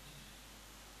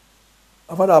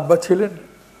 আমার আব্বা ছিলেন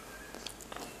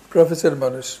প্রফেসর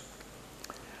মানুষ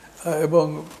এবং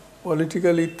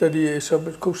পলিটিক্যাল ইত্যাদি এসব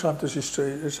খুব শান্তশিষ্ট,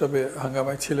 এসবে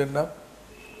হাঙ্গামায় ছিলেন না।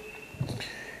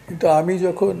 কিন্তু আমি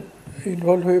যখন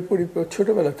ইনভলভ হয়ে পড়ি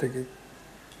ছোটোবেলা থেকে,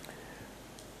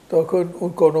 তখন ও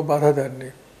কোনো বাধা দেননি।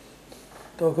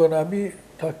 তখন আমি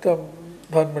থাকতাম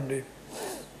ধানমন্ডি,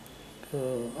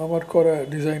 আমার করা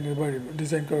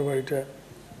ডিজাইন করা বাড়িটা।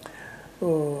 তো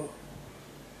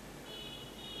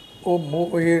ও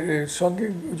এর সঙ্গে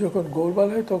যখন গোলমাল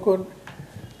হয় তখন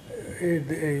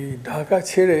এই ঢাকা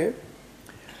ছেড়ে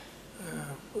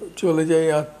চলে যায়,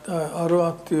 আরও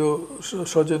আত্মীয়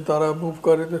স্বজন তারা মুভ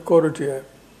করে করটিয়ায়।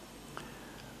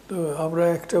 তো আমরা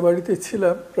একটা বাড়িতে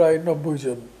ছিলাম প্রায় 90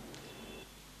 জন।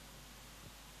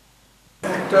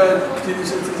 একটা জিনিস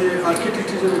হচ্ছে যে আর্কিটেক্ট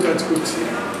হিসেবে কাজ করছি,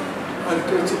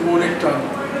 আরেকটা হচ্ছে মনের টান,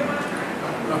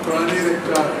 প্রাণের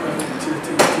একটা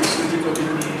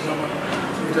জামান।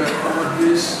 এটা আমার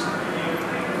দেশ,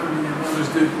 আমি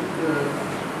মানুষদের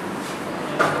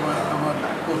আমার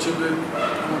পছন্দের,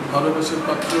 আমার ভালোবাসার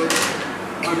পাত্র,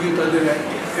 আমি তাদের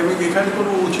এবং এখানে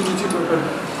কোনো উঁচু নিচু ব্যাপার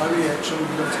না, আমি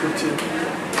একসঙ্গে কাজ করছি।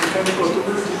 এখানে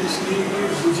কতগুলো জিনিস নিয়ে গিয়ে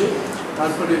বুঝে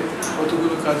তারপরে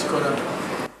কতগুলো কাজ করা।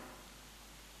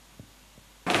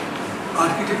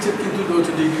 আর্কিটেকচার কিন্তু 10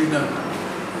 ডিগ্রি না,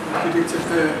 আর্কিটেকচার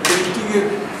পেন্টিংয়ের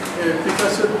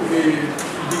পিকাসোর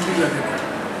ডিগ্রি লাগে না,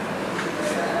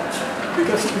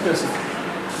 পিকাসো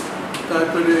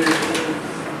তারপরে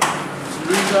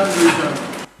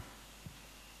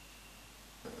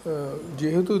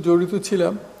যেহেতু জড়িত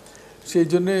ছিলাম সেই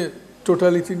জন্যে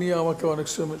টোটালিটি নিয়ে আমাকে অনেক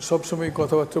সময় সবসময়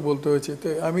কথাবার্তা বলতে হয়েছে। তো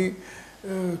আমি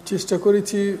চেষ্টা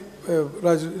করেছি,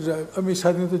 আমি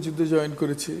স্বাধীনতা যুদ্ধে জয়েন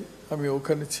করেছি, আমি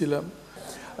ওখানে ছিলাম।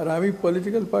 আর আমি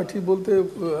পলিটিক্যাল পার্টি বলতে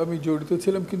আমি জড়িত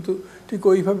ছিলাম, কিন্তু ঠিক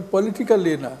ওইভাবে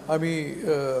পলিটিক্যালি না, আমি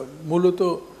মূলত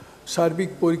সার্বিক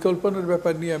পরিকল্পনার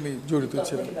ব্যাপার নিয়ে আমি জড়িত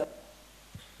ছিলাম।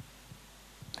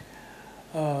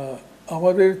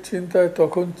 আমাদের চিন্তায়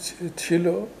তখন ছিল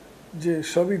যে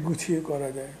সবই গুছিয়ে করা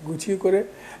যায়, গুছিয়ে করে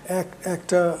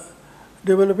একটা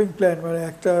ডেভেলপিং প্ল্যান, মানে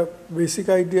একটা বেসিক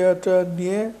আইডিয়াটা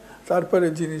নিয়ে তারপরে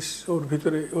জিনিস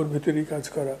ওর ভিতরেই কাজ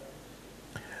করা।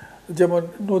 যেমন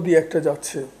নদী একটা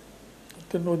যাচ্ছে,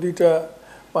 তো নদীটা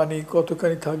পানি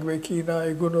কতখানি থাকবে কি না,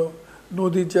 এগুলো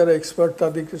নদীর যারা এক্সপার্ট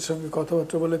তাদের সঙ্গে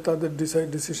কথাবার্তা বলে তাদের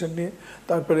ডিসিশন নিয়ে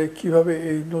তারপরে কিভাবে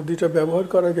এই নদীটা ব্যবহার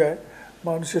করা যায়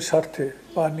মানুষের স্বার্থে,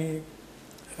 পানি,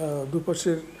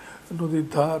 দুপাশের নদীর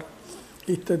ধার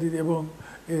ইত্যাদি এবং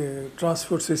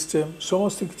ট্রান্সপোর্ট সিস্টেম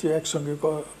সমস্ত কিছু একসঙ্গে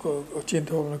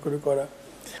চিন্তা ভাবনা করে করা।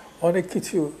 অনেক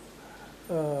কিছু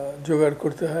জোগাড়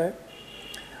করতে হয়,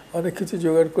 অনেক কিছু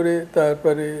জোগাড় করে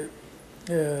তারপরে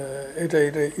এটা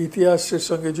ইতিহাসের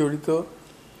সঙ্গে জড়িত,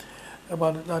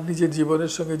 নিজের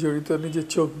জীবনের সঙ্গে জড়িত, নিজের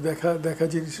চোখ দেখা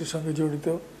জিনিসের সঙ্গে জড়িত।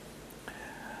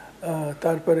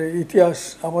 তারপরে ইতিহাস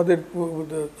আমাদের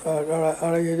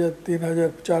 2500,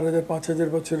 3000, 4000, 5000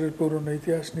 বছরের পুরনো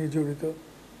ইতিহাস নিয়ে জড়িত।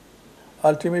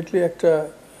 আলটিমেটলি একটা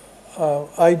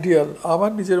আইডিয়াল,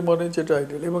 আমার নিজের মনে যেটা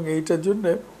আইডিয়াল, এবং এইটার জন্য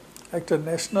একটা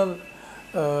ন্যাশনাল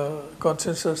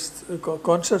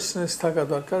কনসাসনেস থাকা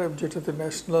দরকার, যেটাতে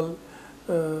ন্যাশনাল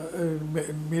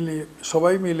মিলে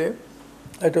সবাই মিলে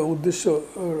একটা উদ্দেশ্য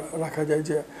রাখা যায়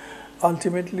যে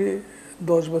আলটিমেটলি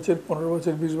 10 বছর, 15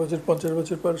 বছর, 20 বছর, 50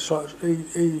 বছর পর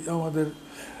এই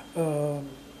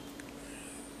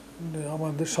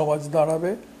আমাদের সমাজ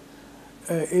দাঁড়াবে।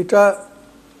 এটা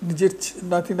নিজের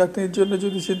নাতি নাতনির জন্য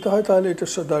যদি চিন্তা হয় তাহলে এটা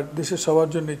দেশের সবার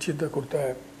জন্যই চিন্তা করতে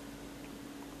হয়।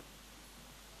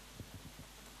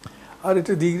 আর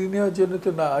এটা ডিগ্রি নেওয়ার জন্য তো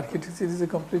না, architecture is a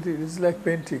complete, is like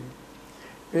painting.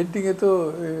 পেন্টিংয়ে তো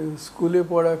স্কুলে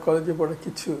পড়া, কলেজে পড়া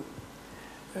কিছু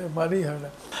মানেই হয়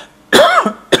না।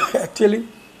 Actually,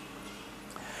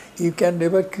 you can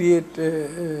never create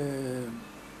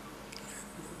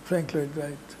Frank Lloyd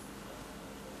Wright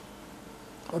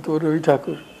অথবা রবি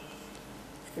ঠাকুর,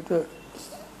 এটা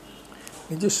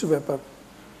নিজস্ব ব্যাপার।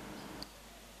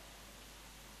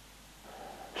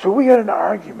 So we had an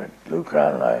argument,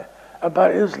 Lookman and I,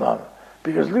 about Islam,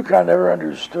 because Lookman never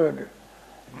understood,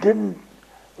 didn't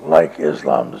like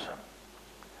Islam's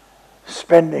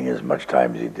spending as much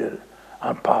time as he did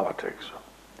on politics,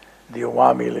 the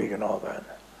Awami League and all that.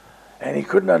 And he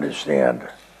couldn't understand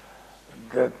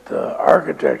that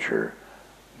architecture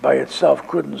by itself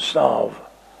couldn't solve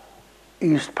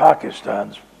East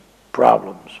Pakistan's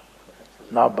problems,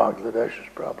 now Bangladesh's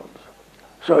problems.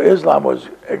 So Islam was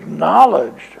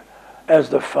acknowledged as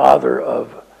the father of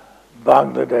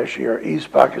Bangladeshi or East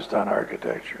Pakistan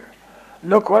architecture.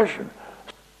 No question.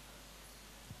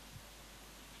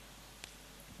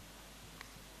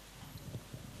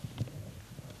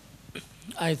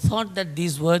 I thought that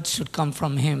these words should come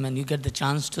from him, and you get the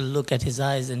chance to look at his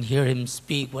eyes and hear him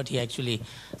speak what he actually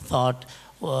thought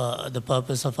the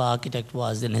purpose of an architect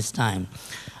was in his time.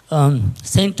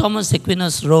 St. Thomas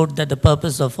Aquinas wrote that the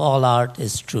purpose of all art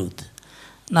is truth.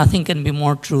 Nothing can be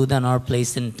more true than our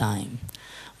place in time.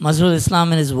 Muzharul Islam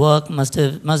in his work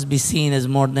must be seen as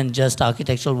more than just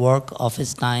architectural work of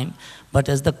his time, but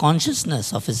as the consciousness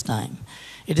of his time.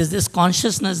 It is this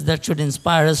consciousness that should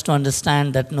inspire us to understand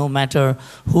that no matter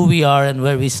who we are and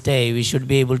where we stay, we should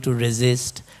be able to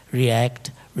resist,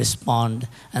 react, respond,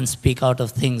 and speak out of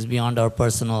things beyond our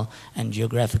personal and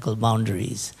geographical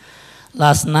boundaries.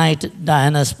 Last night,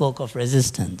 Diana spoke of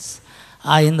resistance.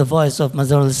 I, in the voice of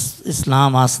Muzharul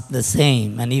Islam, asked the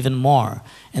same, and even more,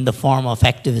 in the form of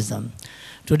activism.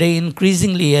 Today,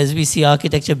 increasingly, as we see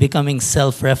architecture becoming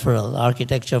self-referral,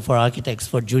 architecture for architects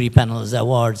for jury panels,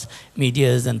 awards,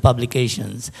 medias, and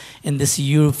publications, in this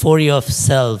euphoria of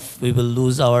self, we will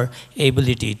lose our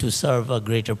ability to serve a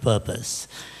greater purpose.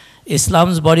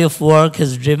 Islam's body of work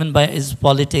is driven by his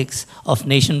politics of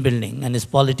nation building and his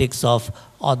politics of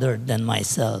other than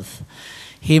myself.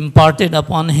 He imparted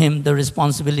upon him the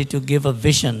responsibility to give a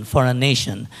vision for a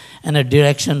nation and a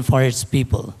direction for its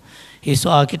people. He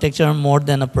saw architecture more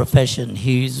than a profession.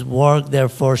 His work,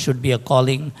 therefore, should be a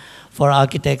calling for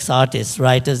architects, artists,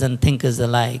 writers, and thinkers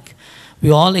alike. We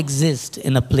all exist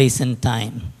in a place and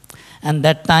time. And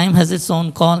that time has its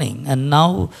own calling. And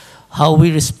now, how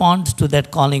we respond to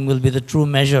that calling will be the true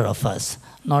measure of us,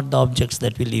 not the objects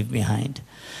that we leave behind.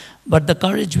 But the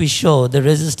courage we show, the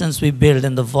resistance we build,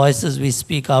 and the voices we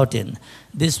speak out in,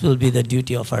 this will be the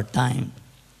duty of our time.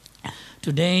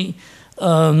 Today,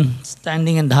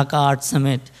 standing in Dhaka Art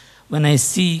Summit, when I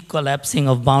see collapsing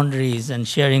of boundaries and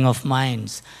sharing of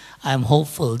minds, I am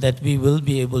hopeful that we will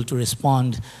be able to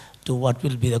respond to what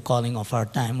will be the calling of our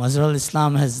time. Muzharul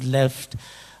Islam has left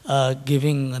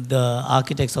giving the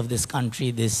architects of this country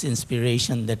this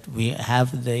inspiration that we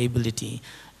have the ability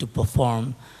to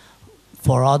perform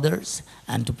for others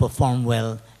and to perform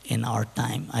well in our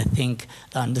time. I think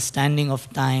the understanding of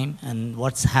time and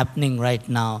what's happening right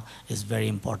now is very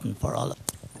important for all of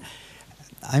us.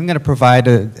 I'm going to provide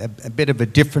a bit of a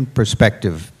different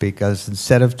perspective, because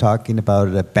instead of talking about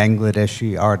a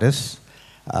Bangladeshi artist,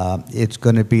 it's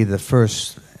going to be the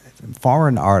first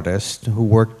foreign artist who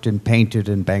worked and painted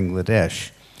in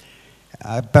Bangladesh.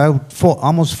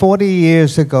 Almost 40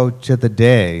 years ago to the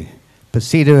day,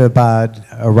 Pacita Abad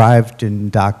arrived in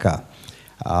Dhaka.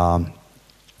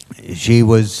 She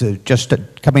was just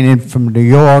coming in from New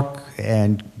York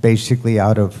and basically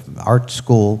out of art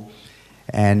school.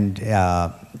 And,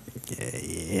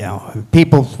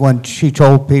 people, when she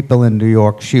told people in New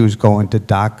York she was going to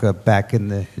Dhaka back in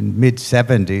the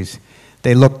mid-70s,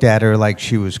 they looked at her like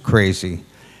she was crazy.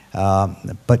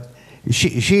 But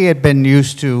she had been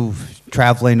used to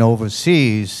traveling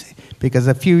overseas, because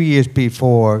a few years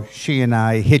before, she and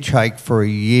I hitchhiked for a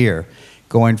year,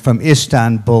 going from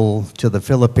Istanbul to the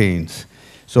Philippines.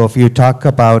 So if you talk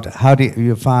about how do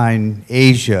you find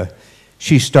Asia,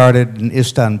 she started in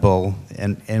Istanbul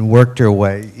and worked her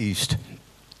way east.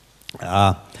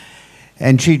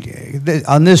 And she,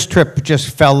 on this trip, just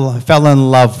fell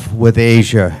in love with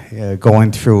Asia,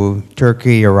 going through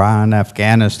Turkey, Iran,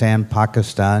 Afghanistan,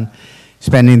 Pakistan,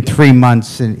 spending 3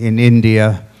 months in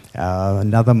India,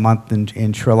 another month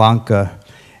in Sri Lanka.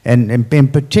 And in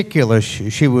particular,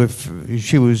 she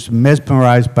was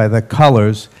mesmerized by the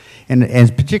colors, and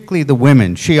particularly the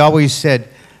women. She always said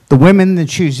the women that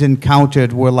she's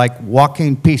encountered were like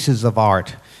walking pieces of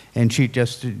art, and she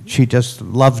just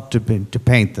loved to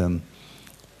paint them.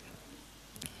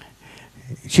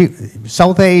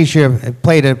 South Asia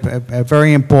played a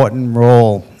very important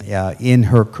role in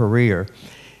her career.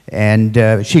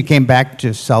 And she came back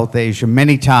to South Asia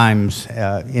many times,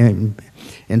 and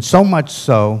so much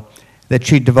so that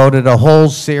she devoted a whole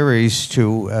series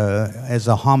to, as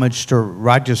a homage to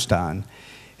Rajasthan.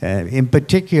 In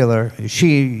particular,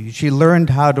 she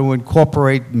learned how to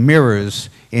incorporate mirrors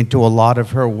into a lot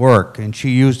of her work, and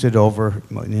she used it over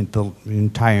the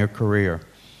entire career.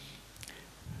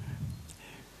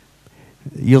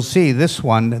 You'll see this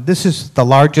one. This is the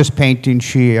largest painting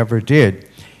she ever did.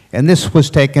 And this was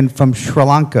taken from Sri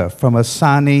Lanka, from a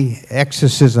Sani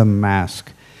exorcism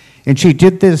mask. And she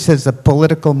did this as a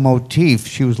political motif.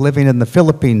 She was living in the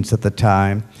Philippines at the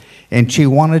time, and she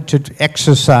wanted to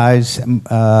exorcise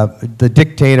the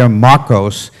dictator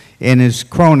Marcos and his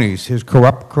cronies, his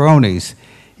corrupt cronies.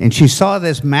 And she saw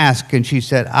this mask, and she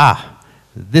said, ah,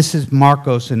 this is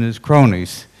Marcos and his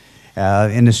cronies.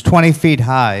 And it's 20 feet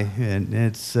high, and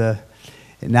it's,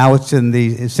 now it's in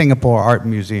the Singapore Art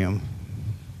Museum.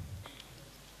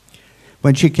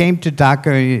 When she came to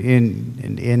Dhaka in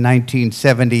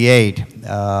 1978,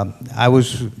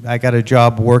 I got a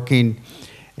job working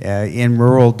in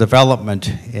rural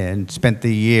development and spent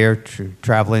the year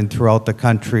traveling throughout the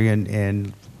country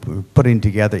and putting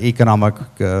together economic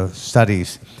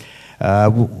studies.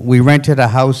 We rented a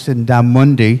house in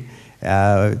Damundi,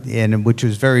 which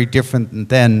was very different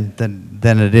then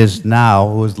than it is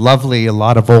now. It was lovely, a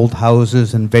lot of old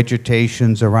houses and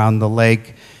vegetations around the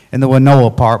lake, and there were no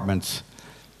apartments.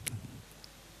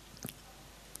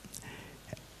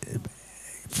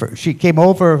 She came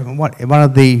over, one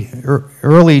of the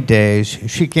early days,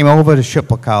 she came over to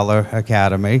Shilpakala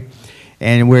Academy,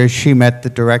 and where she met the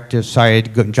director, Sahid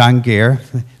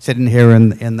Sajjad, sitting here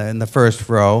in the first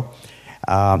row.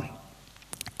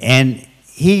 And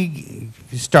he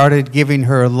started giving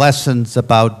her lessons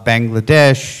about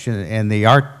Bangladesh and the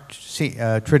art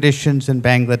traditions in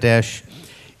Bangladesh.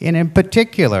 And in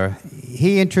particular,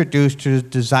 he introduced her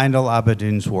to Zainal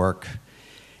Abidin's work.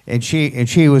 And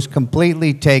she was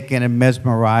completely taken and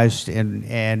mesmerized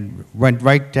and went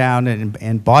right down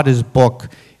and bought his book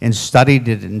and studied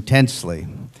it intensely.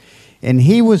 And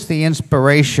he was the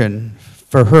inspiration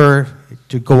for her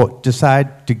to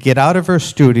decide to get out of her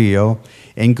studio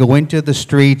and go into the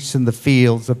streets and the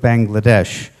fields of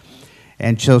Bangladesh.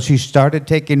 And so she started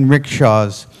taking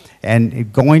rickshaws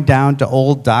and going down to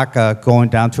old Dhaka, going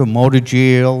down to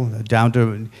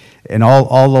Motijil, and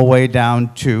all the way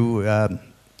down to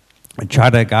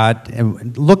Chadagat,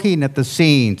 and looking at the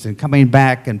scenes and coming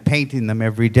back and painting them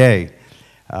every day.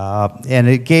 And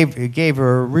it gave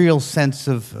her a real sense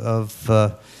of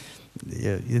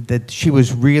that she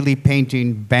was really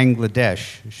painting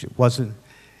Bangladesh. She wasn't,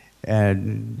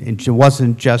 and she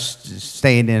wasn't just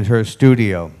staying in her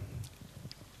studio.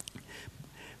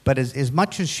 But as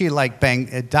much as she liked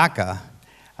Dhaka,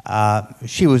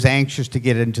 she was anxious to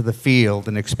get into the field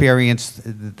and experience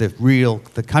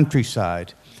the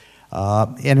countryside.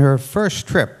 And her first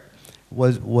trip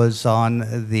was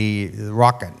on the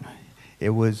rocket.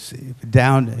 It was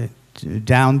down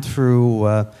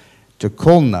through to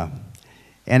Khulna.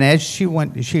 And as she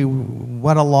went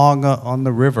along on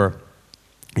the river,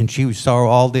 and she saw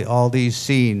all these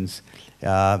scenes.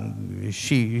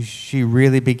 She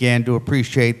really began to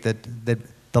appreciate that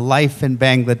the life in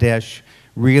Bangladesh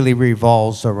really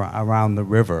revolves around the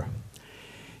river.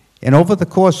 And over the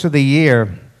course of the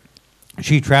year,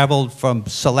 she traveled from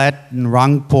Sylhet and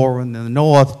Rangpur in the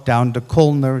north down to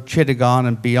Khulna, Chittagong,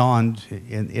 and beyond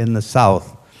in the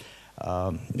south.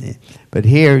 But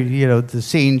here, you know, the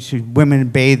scenes, women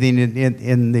bathing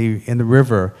in the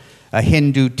river, a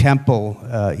Hindu temple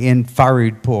in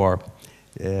Faridpur,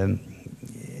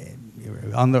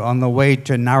 on the way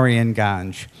to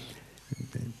Narayanganj.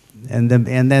 And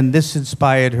then this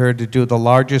inspired her to do the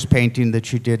largest painting that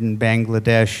she did in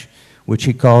Bangladesh, which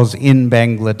he calls In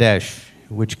Bangladesh,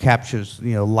 which captures,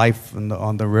 you know, life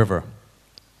on the river.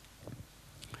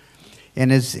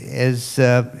 And as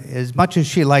much as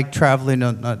she liked traveling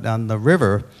on the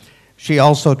river, she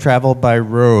also traveled by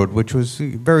road, which was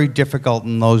very difficult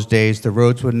in those days. The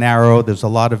roads were narrow. There's a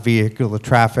lot of vehicular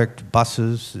traffic,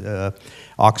 buses,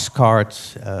 ox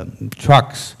carts,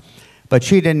 trucks. But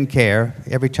she didn't care.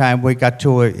 Every time we got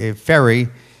to a ferry,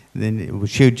 then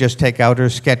she would just take out her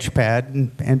sketch pad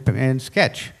and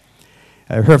sketch.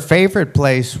 Her favorite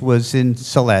place was in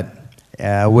Sylhet,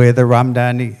 where the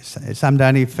Samdani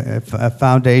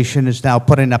Foundation is now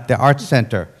putting up the art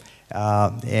center.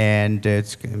 And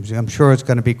I'm sure it's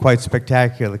going to be quite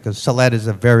spectacular, because Sylhet is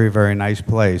a very, very nice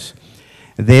place.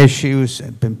 There she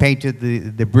painted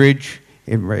the bridge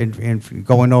in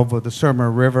going over the Surma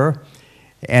River,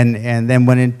 and then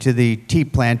went into the tea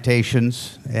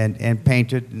plantations and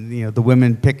painted, you know, the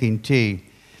women picking tea.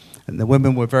 And the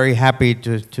women were very happy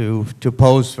to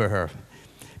pose for her.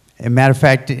 As a matter of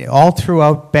fact, all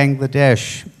throughout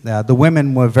Bangladesh, the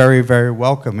women were very, very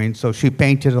welcoming, so she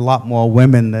painted a lot more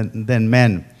women than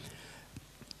men.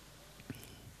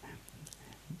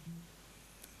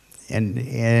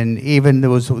 and even there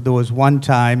was one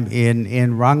time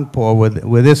in Rangpur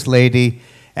where this lady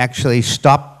actually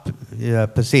stopped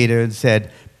Pacita and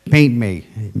said, "Paint me,"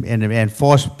 and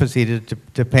forced Pacita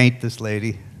to paint this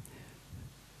lady.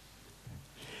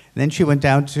 Then she went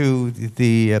down to to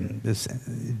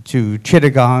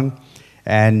Chittagong,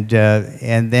 and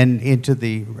then into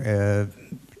the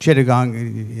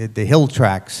Chittagong, the hill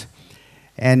tracks.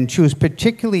 And she was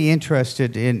particularly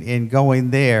interested in going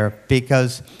there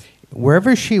because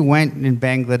wherever she went in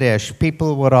Bangladesh,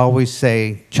 people would always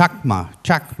say, "Chakma,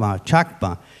 Chakma,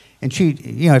 Chakma." And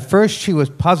she, at first she was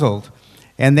puzzled.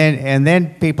 And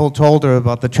then people told her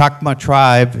about the Chakma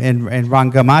tribe in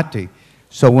Rangamati.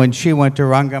 So when she went to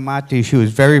Rangamati, she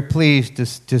was very pleased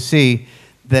to see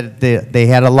that they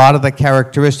had a lot of the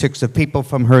characteristics of people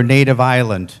from her native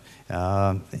island.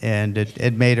 And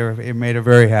it made her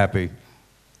very happy.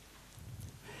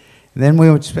 Then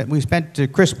we spent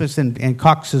Christmas in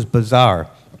Cox's Bazar.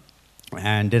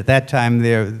 And at that time,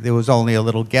 there was only a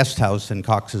little guest house in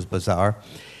Cox's Bazar.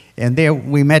 And there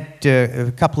we met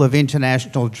a couple of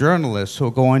international journalists who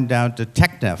were going down to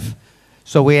Teknaf.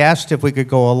 So we asked if we could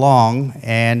go along,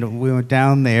 and we went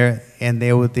down there, and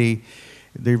there were the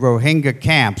Rohingya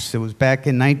camps. It was back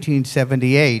in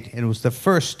 1978, and it was the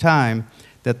first time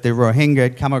that the Rohingya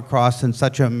had come across in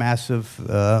such a massive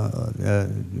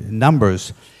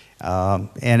numbers.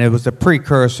 And it was a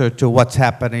precursor to what's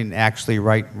happening actually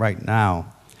right now.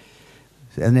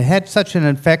 And it had such an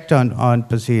effect on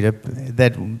Pacita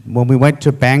that when we went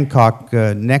to Bangkok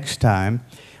next time,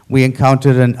 we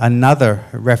encountered another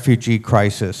refugee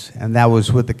crisis, and that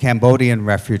was with the Cambodian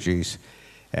refugees.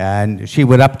 And she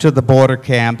went up to the border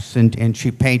camps, and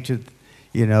she painted,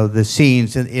 the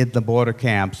scenes in the border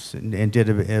camps, and did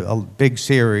a big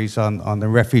series on the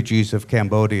refugees of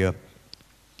Cambodia.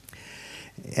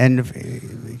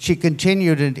 And she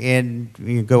continued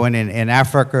going in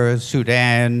Africa,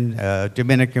 Sudan,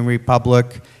 Dominican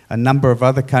Republic, a number of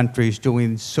other countries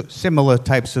doing similar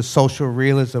types of social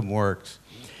realism works.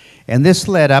 And this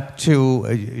led up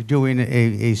to doing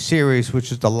a series,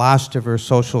 which is the last of her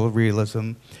social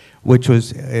realism, which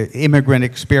was Immigrant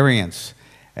Experience.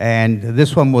 And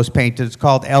this one was painted, it's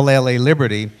called LLA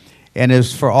Liberty, and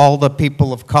is for all the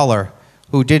people of color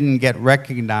who didn't get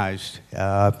recognized.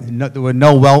 There were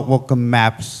no welcome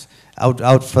maps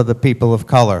out for the people of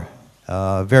color.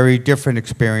 Very different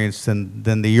experience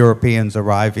than the Europeans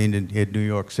arriving in New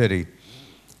York City.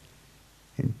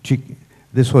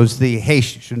 This was the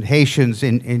Haitians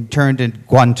interned in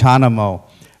Guantanamo,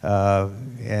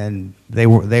 and they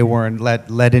weren't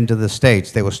let into the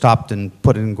States. They were stopped and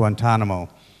put in Guantanamo.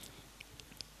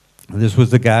 This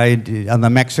was the guy on the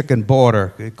Mexican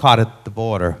border, caught at the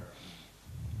border.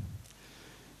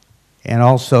 And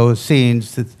also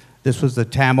scenes that this was the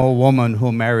Tamil woman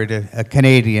who married a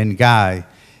Canadian guy,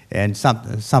 and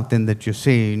something that you're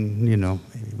seeing,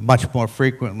 much more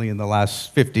frequently in the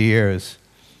last 50 years.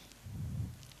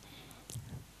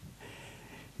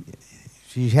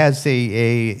 She has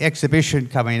a exhibition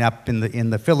coming up in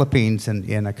the Philippines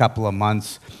in a couple of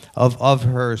months of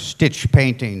her stitch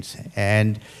paintings,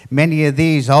 and many of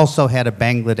these also had a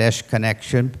Bangladesh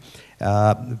connection.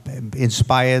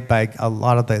 Inspired by a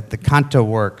lot of the Kanta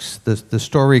works, the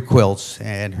story quilts,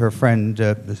 and her friend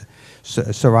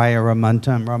Soraya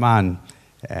Raman.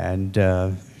 And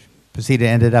Pacita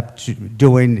ended up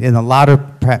doing, in the latter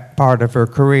part of her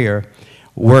career,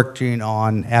 working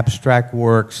on abstract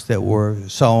works that were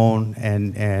sewn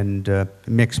and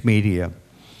mixed media.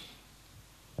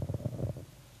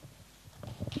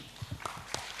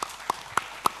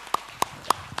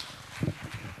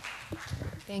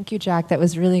 Thank you, Jack. That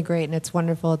was really great, and it's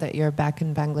wonderful that you're back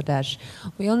in Bangladesh.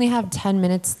 We only have 10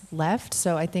 minutes left,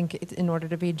 so I think in order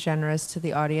to be generous to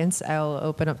the audience, I'll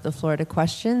open up the floor to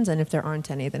questions, and if there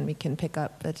aren't any, then we can pick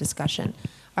up the discussion.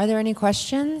 Are there any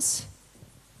questions?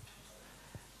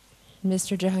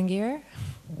 Mr. Jahangir?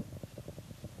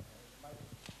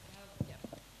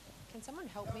 Can someone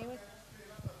help me with?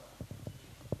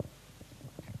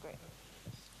 Okay, great.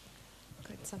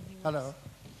 Good, something else. Hello.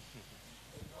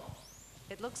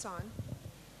 It looks on.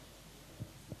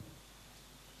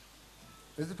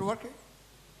 Is it working?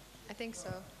 I think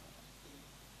so.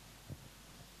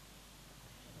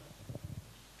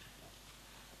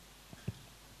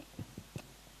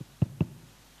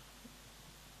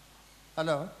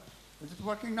 Hello. Is it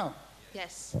working now?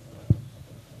 Yes.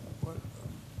 Well,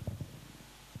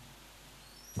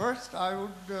 first, I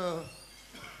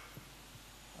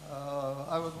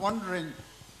was wondering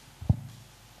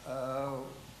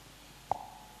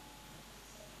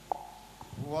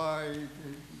why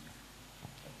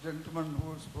the gentleman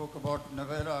who spoke about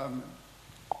Novera Ahmed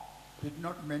did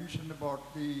not mention about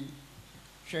the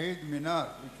Shahid Minar,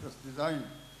 which was designed.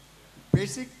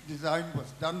 Basic design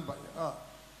was done by her.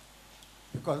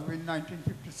 Because in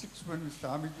 1956, when Mr.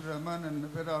 Hamidur Rahman and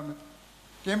Novera Ahmed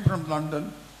came from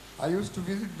London, I used to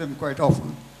visit them quite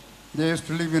often. They used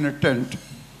to live in a tent,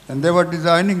 and they were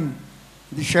designing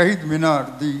the Shahid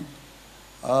Minar, the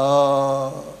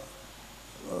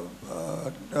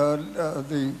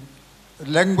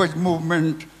language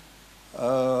movement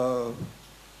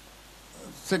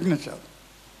signature.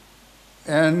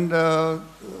 And the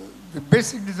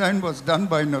basic design was done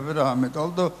by Novera Ahmed,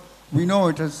 although we know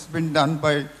it has been done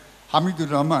by Hamidur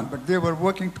Rahman, but they were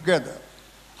working together.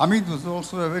 Hamid was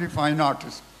also a very fine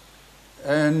artist,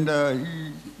 and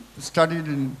he studied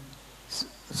in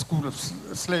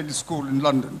Slade School in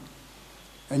London.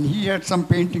 And he had some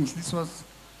paintings. This was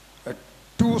a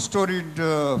two-storied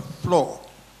floor.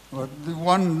 But the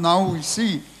one now we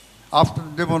see after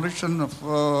the demolition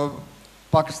of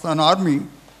Pakistan Army,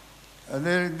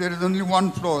 there is only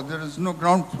one floor. There is no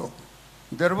ground floor.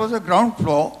 There was a ground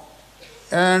floor,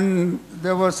 and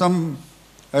there were some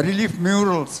relief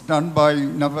murals done by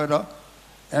Novera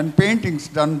and paintings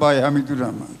done by Hamidur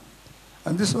Rahman.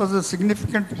 And this was a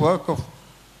significant work of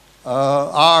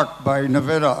art by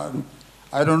Novera.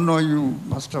 I don't know, you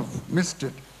must have missed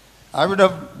it. I would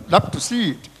have loved to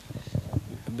see it.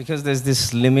 Because there's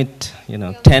this limit,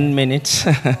 10 minutes,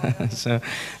 so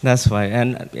that's why.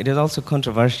 And it is also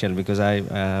controversial because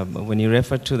when you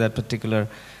refer to that particular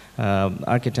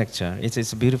architecture,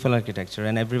 it's a beautiful architecture,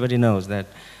 and everybody knows that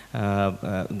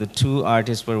the two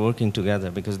artists were working together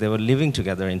because they were living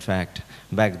together, in fact,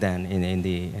 back then in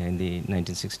the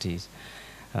 1960s.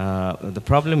 The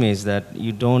problem is that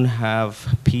you don't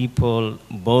have people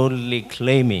boldly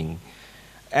claiming,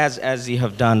 as you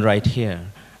have done right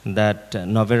here, that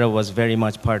Novera was very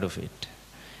much part of it.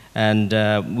 And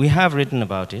we have written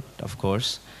about it, of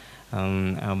course,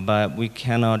 but we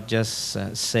cannot just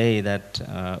say that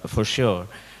for sure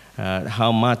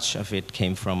how much of it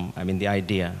came from, the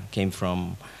idea came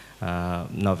from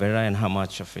Novera and how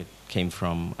much of it came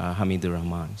from Hamidur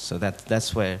Rahman. So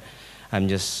that's where I'm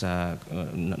just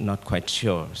not quite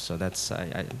sure. So that's,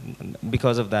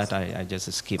 because of that, I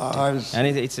just skipped it. And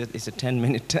it's a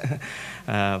 10-minute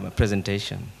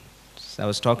presentation. So I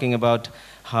was talking about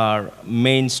her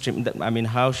mainstream,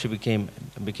 how she became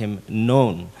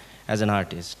known as an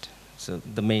artist. So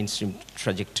the mainstream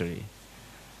trajectory.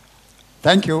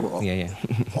 Thank you. Yeah.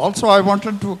 Also, I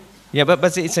wanted to... Yeah,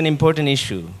 but it's an important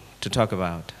issue to talk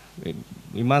about.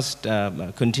 We must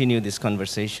continue this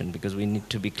conversation because we need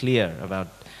to be clear about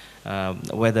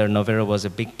whether Novera was a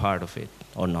big part of it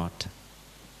or not.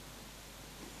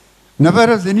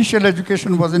 Novera's initial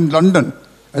education was in London.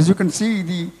 As you can see,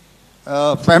 the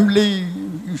family,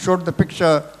 you showed the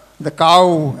picture, the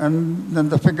cow and then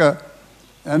the figure,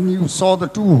 and you saw the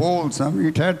two holes.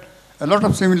 It had a lot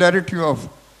of similarity of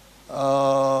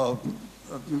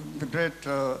the great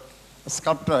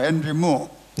sculptor Henry Moore.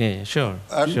 Yeah, sure.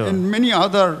 And in many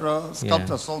other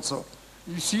sculptors also.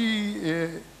 You see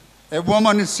a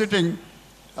woman is sitting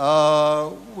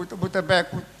with a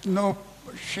back with no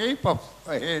shape of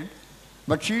a head,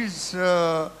 but she's,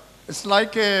 it's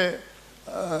like a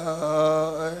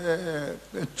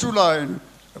chula, and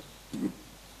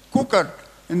cooker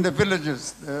in the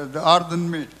villages, the earthen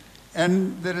meat.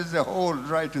 And there is a hole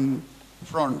right in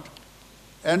front.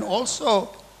 And also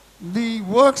the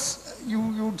works you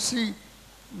would see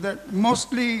that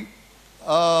mostly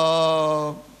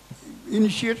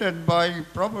initiated by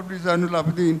probably Zainul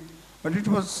Abidin, but it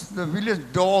was the village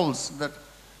dolls that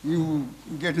you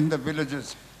get in the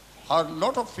villages. A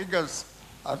lot of figures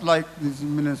are like these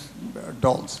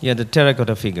dolls. Yeah, the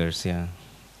terracotta figures, yeah.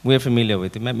 We're familiar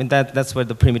with it. That's where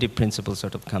the primitive principle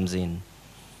sort of comes in.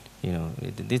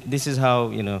 This is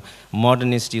how,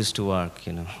 modernists used to work,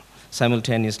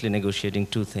 simultaneously negotiating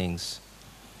two things.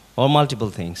 Or multiple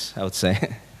things, I would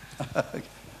say.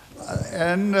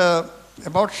 And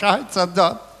about Sahid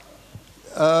Sajjad,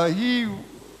 he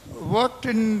worked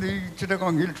in the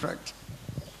Chittagong Hill Tract.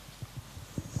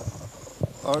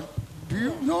 Do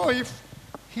you know if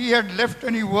he had left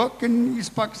any work in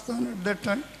East Pakistan at that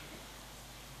time?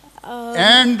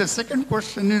 And the second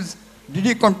question is, did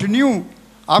he continue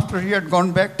after he had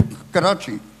gone back to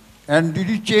Karachi? And did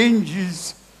he change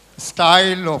his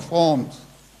style or forms?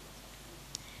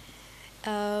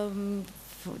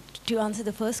 To answer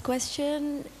the first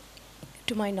question,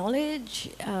 to my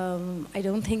knowledge, I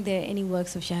don't think there are any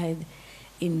works of Shahid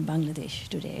in Bangladesh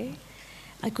today.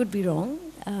 I could be wrong.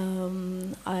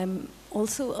 I'm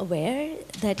also aware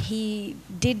that he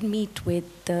did meet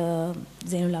with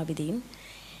Zainul Abidin,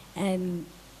 and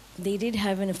they did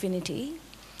have an affinity.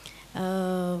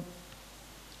 But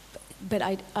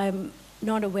I'm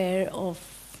not aware of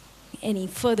any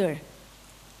further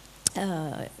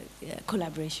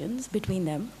collaborations between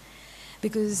them,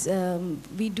 because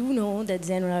we do know that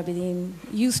Zainul Abidin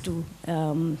used to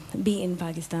be in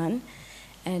Pakistan,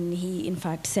 and he in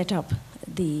fact set up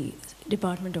the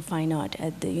Department of Fine Art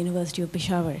at the University of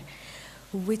Peshawar,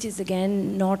 which is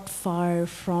again not far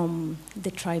from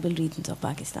the tribal regions of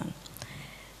Pakistan.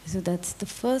 So that's the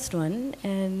first one.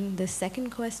 And the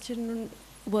second question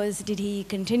was, did he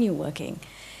continue working?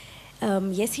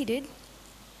 Yes, he did.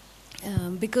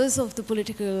 Because of the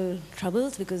political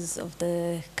troubles, because of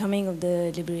the coming of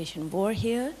the liberation war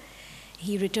here,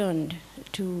 he returned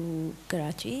to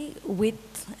Karachi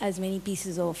with as many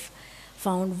pieces of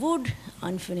found wood,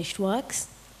 unfinished works,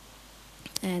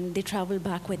 and they traveled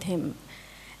back with him.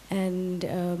 And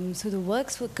so the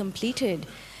works were completed.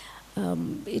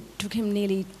 It took him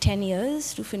nearly 10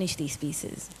 years to finish these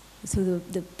pieces. So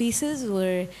the pieces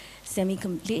were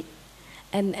semi-complete,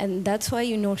 and that's why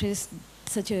you notice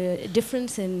such a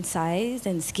difference in size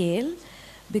and scale,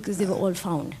 because they were all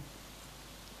found.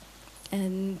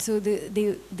 And so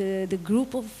the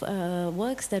group of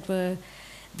works that were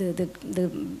the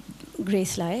grey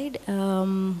slide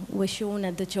was shown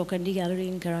at the Chowkhandi Gallery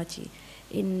in Karachi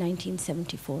in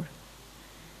 1974.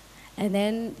 And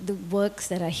then the works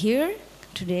that are here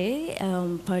today,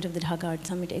 part of the Dhaka Art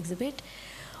Summit exhibit,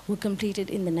 were completed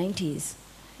in the 90s.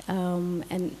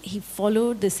 And he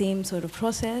followed the same sort of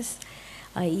process,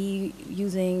 i.e.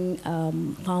 using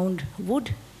found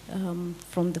wood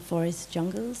from the forest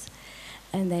jungles,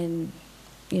 and then,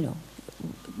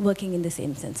 working in the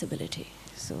same sensibility.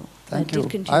 So thank you.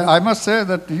 I must say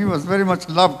that he was very much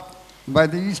loved by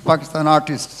the East Pakistan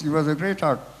artists. He was a great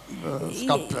art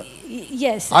sculptor.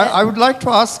 Yes. I would like to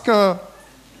ask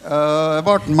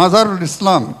about Muzharul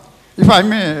Islam. If I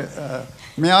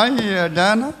may I,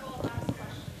 Diana?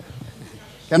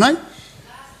 Can I?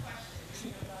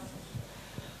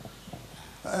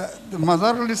 The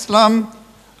Muzharul Islam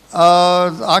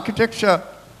architecture,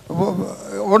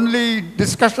 only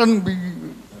discussion we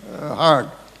heard,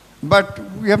 but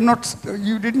we have not,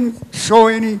 you didn't show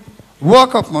any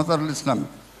work of Muzharul Islam.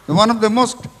 One of the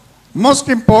most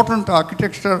important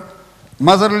architecture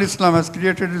Muzharul Islam has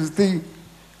created is the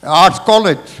Arts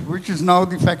College, which is now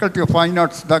the Faculty of Fine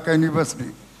Arts, Dhaka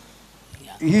University.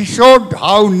 Yeah. He showed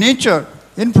how nature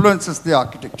influences the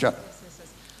architecture.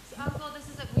 Uncle,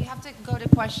 we have to go to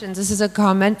questions. This is a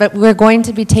comment, but we're going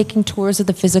to be taking tours of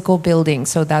the physical building,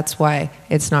 so that's why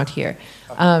it's not here.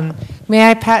 May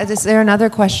I pass? Is there another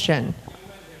question?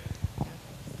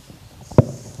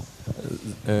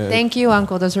 Thank you,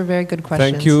 Uncle. Those were very good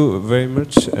questions. Thank you very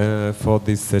much for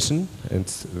this session.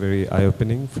 It's very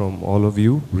eye-opening from all of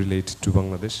you related to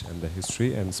Bangladesh and the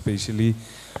history, and especially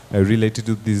related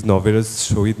to these Novera's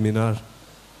Shahid Minar,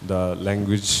 the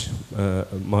language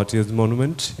martyrs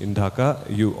monument in Dhaka.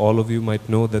 All of you might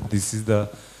know that this is the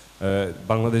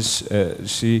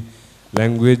Bangladesh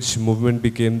language movement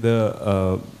became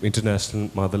the International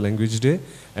Mother Language Day.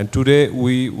 And today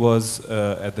we was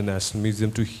at the National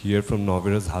Museum to hear from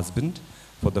Novera's husband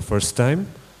for the first time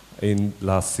in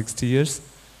last 60 years.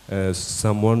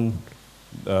 Someone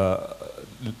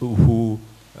who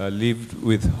lived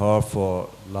with her for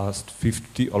last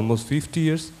almost 50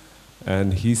 years.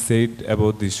 And he said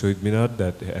about the Shahid Minar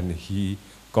that, and he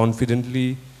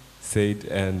confidently said,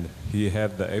 and he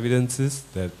had the evidences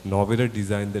that Novera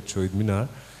designed that Shahid Minar,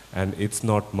 and it's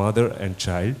not mother and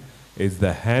child, it's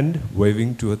the hand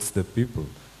waving towards the people.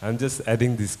 I'm just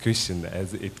adding this question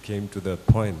as it came to the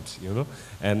point,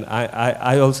 And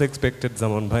I also expected,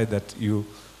 Zaman bhai, that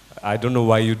I don't know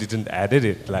why you didn't added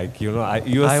it, you were I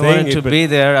saying wanted to be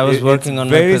there. I was working on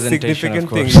my presentation, of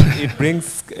course. Very significant thing. It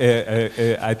brings,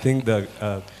 I think,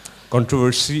 the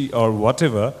controversy or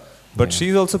whatever. But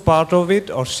she's also part of it,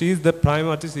 or she's the prime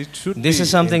artist. It should. This is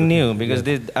something new, because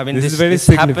this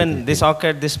happened. This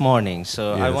occurred this morning.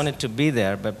 So yes. I wanted to be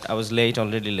there, but I was late,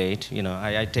 already late.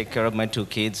 I take care of my 2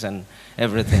 kids and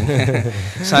everything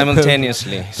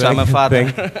simultaneously. So I'm a father.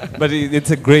 But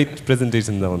it's a great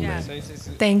presentation, now. Yeah. So it's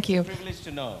a Thank you. Privilege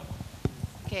to know.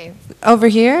 Okay, over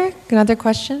here, another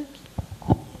question.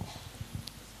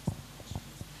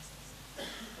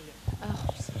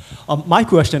 My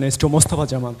question is to Mustafa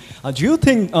Zaman. Do you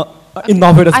think in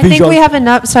Novera's I think we have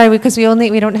enough. Sorry, because we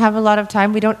don't have a lot of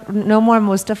time. We don't no more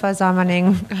Mustafa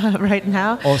Zamaning right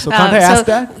now. Also, can't I ask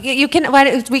that? You can.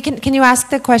 Can you ask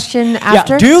the question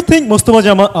after? Yeah. Do you think Mustafa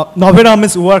Zaman, Novera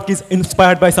Ahmed's work is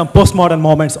inspired by some postmodern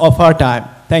moments of her time?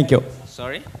 Thank you.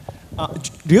 Sorry.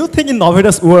 Do you think in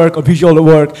Novera's work or visual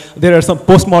work there are some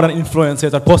postmodern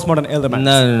influences or postmodern elements?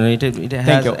 No. It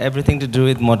has everything to do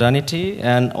with modernity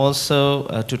and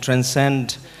also to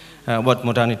transcend what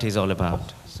modernity is all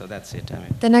about. So that's it. I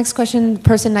mean. The next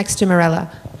person next to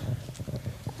Mirella.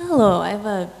 Hello, I have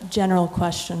a general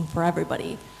question for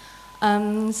everybody.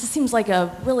 This seems like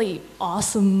a really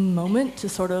awesome moment to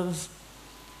sort of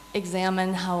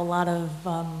examine how a lot of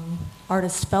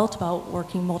artists felt about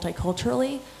working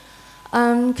multiculturally.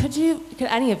 Could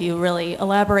any of you really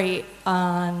elaborate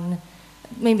on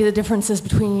maybe the differences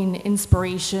between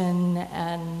inspiration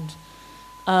and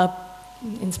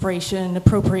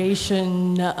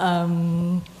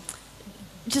appropriation,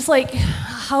 just like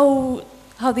how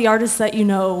the artists that you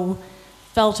know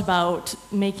felt about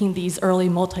making these early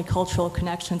multicultural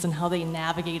connections and how they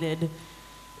navigated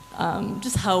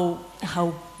just how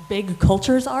big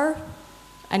cultures are?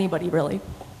 Anybody, really?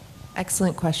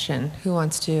 Excellent question. Who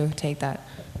wants to take that?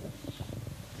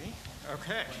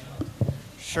 Okay.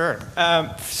 Sure.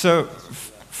 So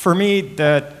for me,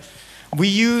 that we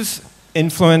use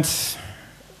influence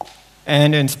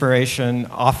and inspiration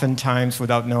oftentimes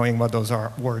without knowing what those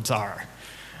words are.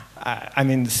 I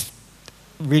mean,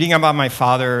 reading about my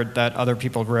father that other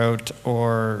people wrote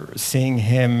or seeing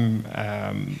him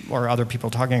or other people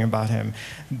talking about him,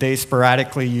 they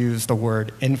sporadically use the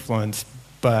word influence,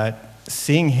 but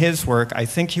seeing his work, I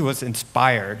think he was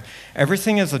inspired.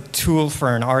 Everything is a tool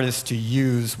for an artist to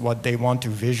use what they want to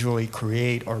visually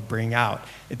create or bring out.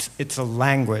 It's a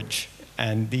language,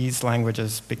 and these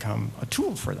languages become a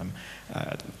tool for them,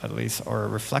 at least, or a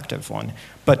reflective one.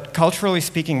 But culturally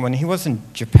speaking, when he was in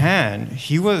Japan,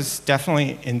 he was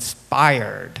definitely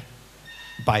inspired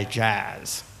by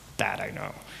jazz, that I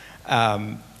know.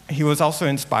 He was also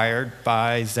inspired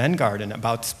by Zen Garden,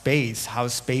 about space, how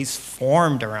space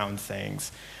formed around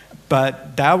things.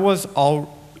 But that was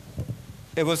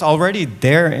it was already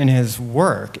there in his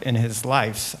work, in his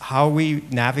life, how we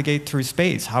navigate through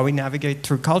space, how we navigate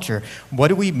through culture. What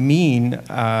do we mean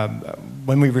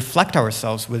when we reflect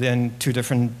ourselves within two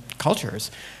different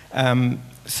cultures?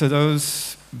 So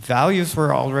those values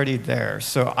were already there.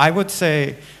 So I would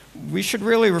say we should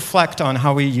really reflect on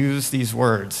how we use these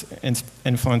words,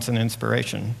 influence and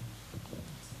inspiration.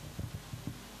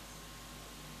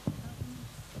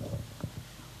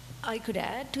 I could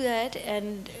add to that,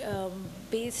 and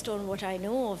based on what I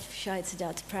know of Sahid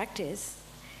Sajjad's practice,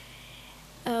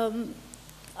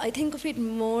 I think of it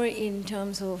more in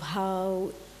terms of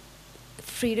how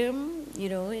freedom,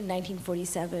 in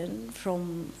 1947,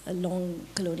 from a long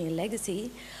colonial legacy,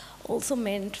 also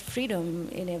meant freedom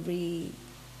in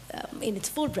in its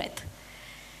full breadth.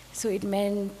 So it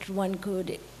meant one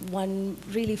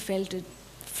really felt a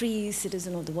free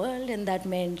citizen of the world, and that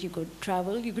meant you could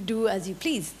travel, you could do as you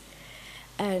please,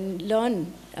 and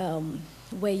learn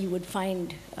where you would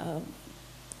find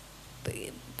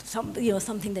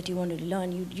something that you wanted to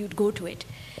learn. You'd go to it,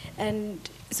 and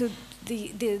so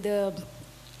the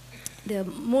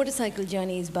motorcycle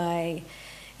journeys by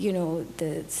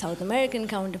the South American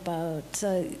counterparts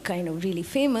are kind of really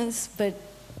famous, but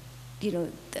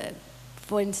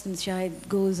for instance, Shahid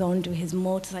goes on to his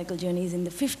motorcycle journeys in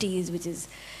the 50s, which is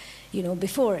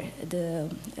before the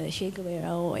Che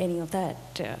Guevara or any of that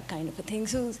kind of a thing.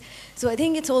 So I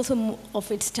think it's also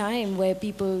of its time where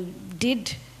people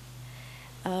did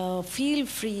feel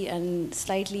free and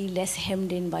slightly less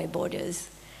hemmed in by borders,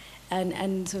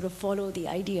 and sort of follow the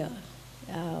idea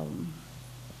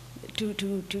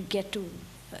to get to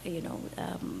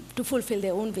to fulfill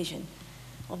their own vision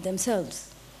of themselves.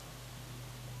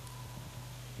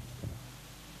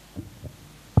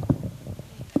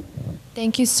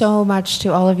 Thank you so much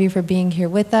to all of you for being here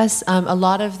with us. A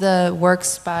lot of the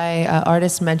works by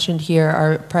artists mentioned here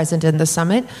are present in the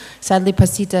summit. Sadly,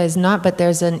 Pacita is not, but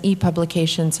there's an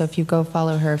e-publication, so if you go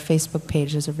follow her Facebook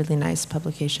page, there's a really nice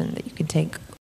publication that you can take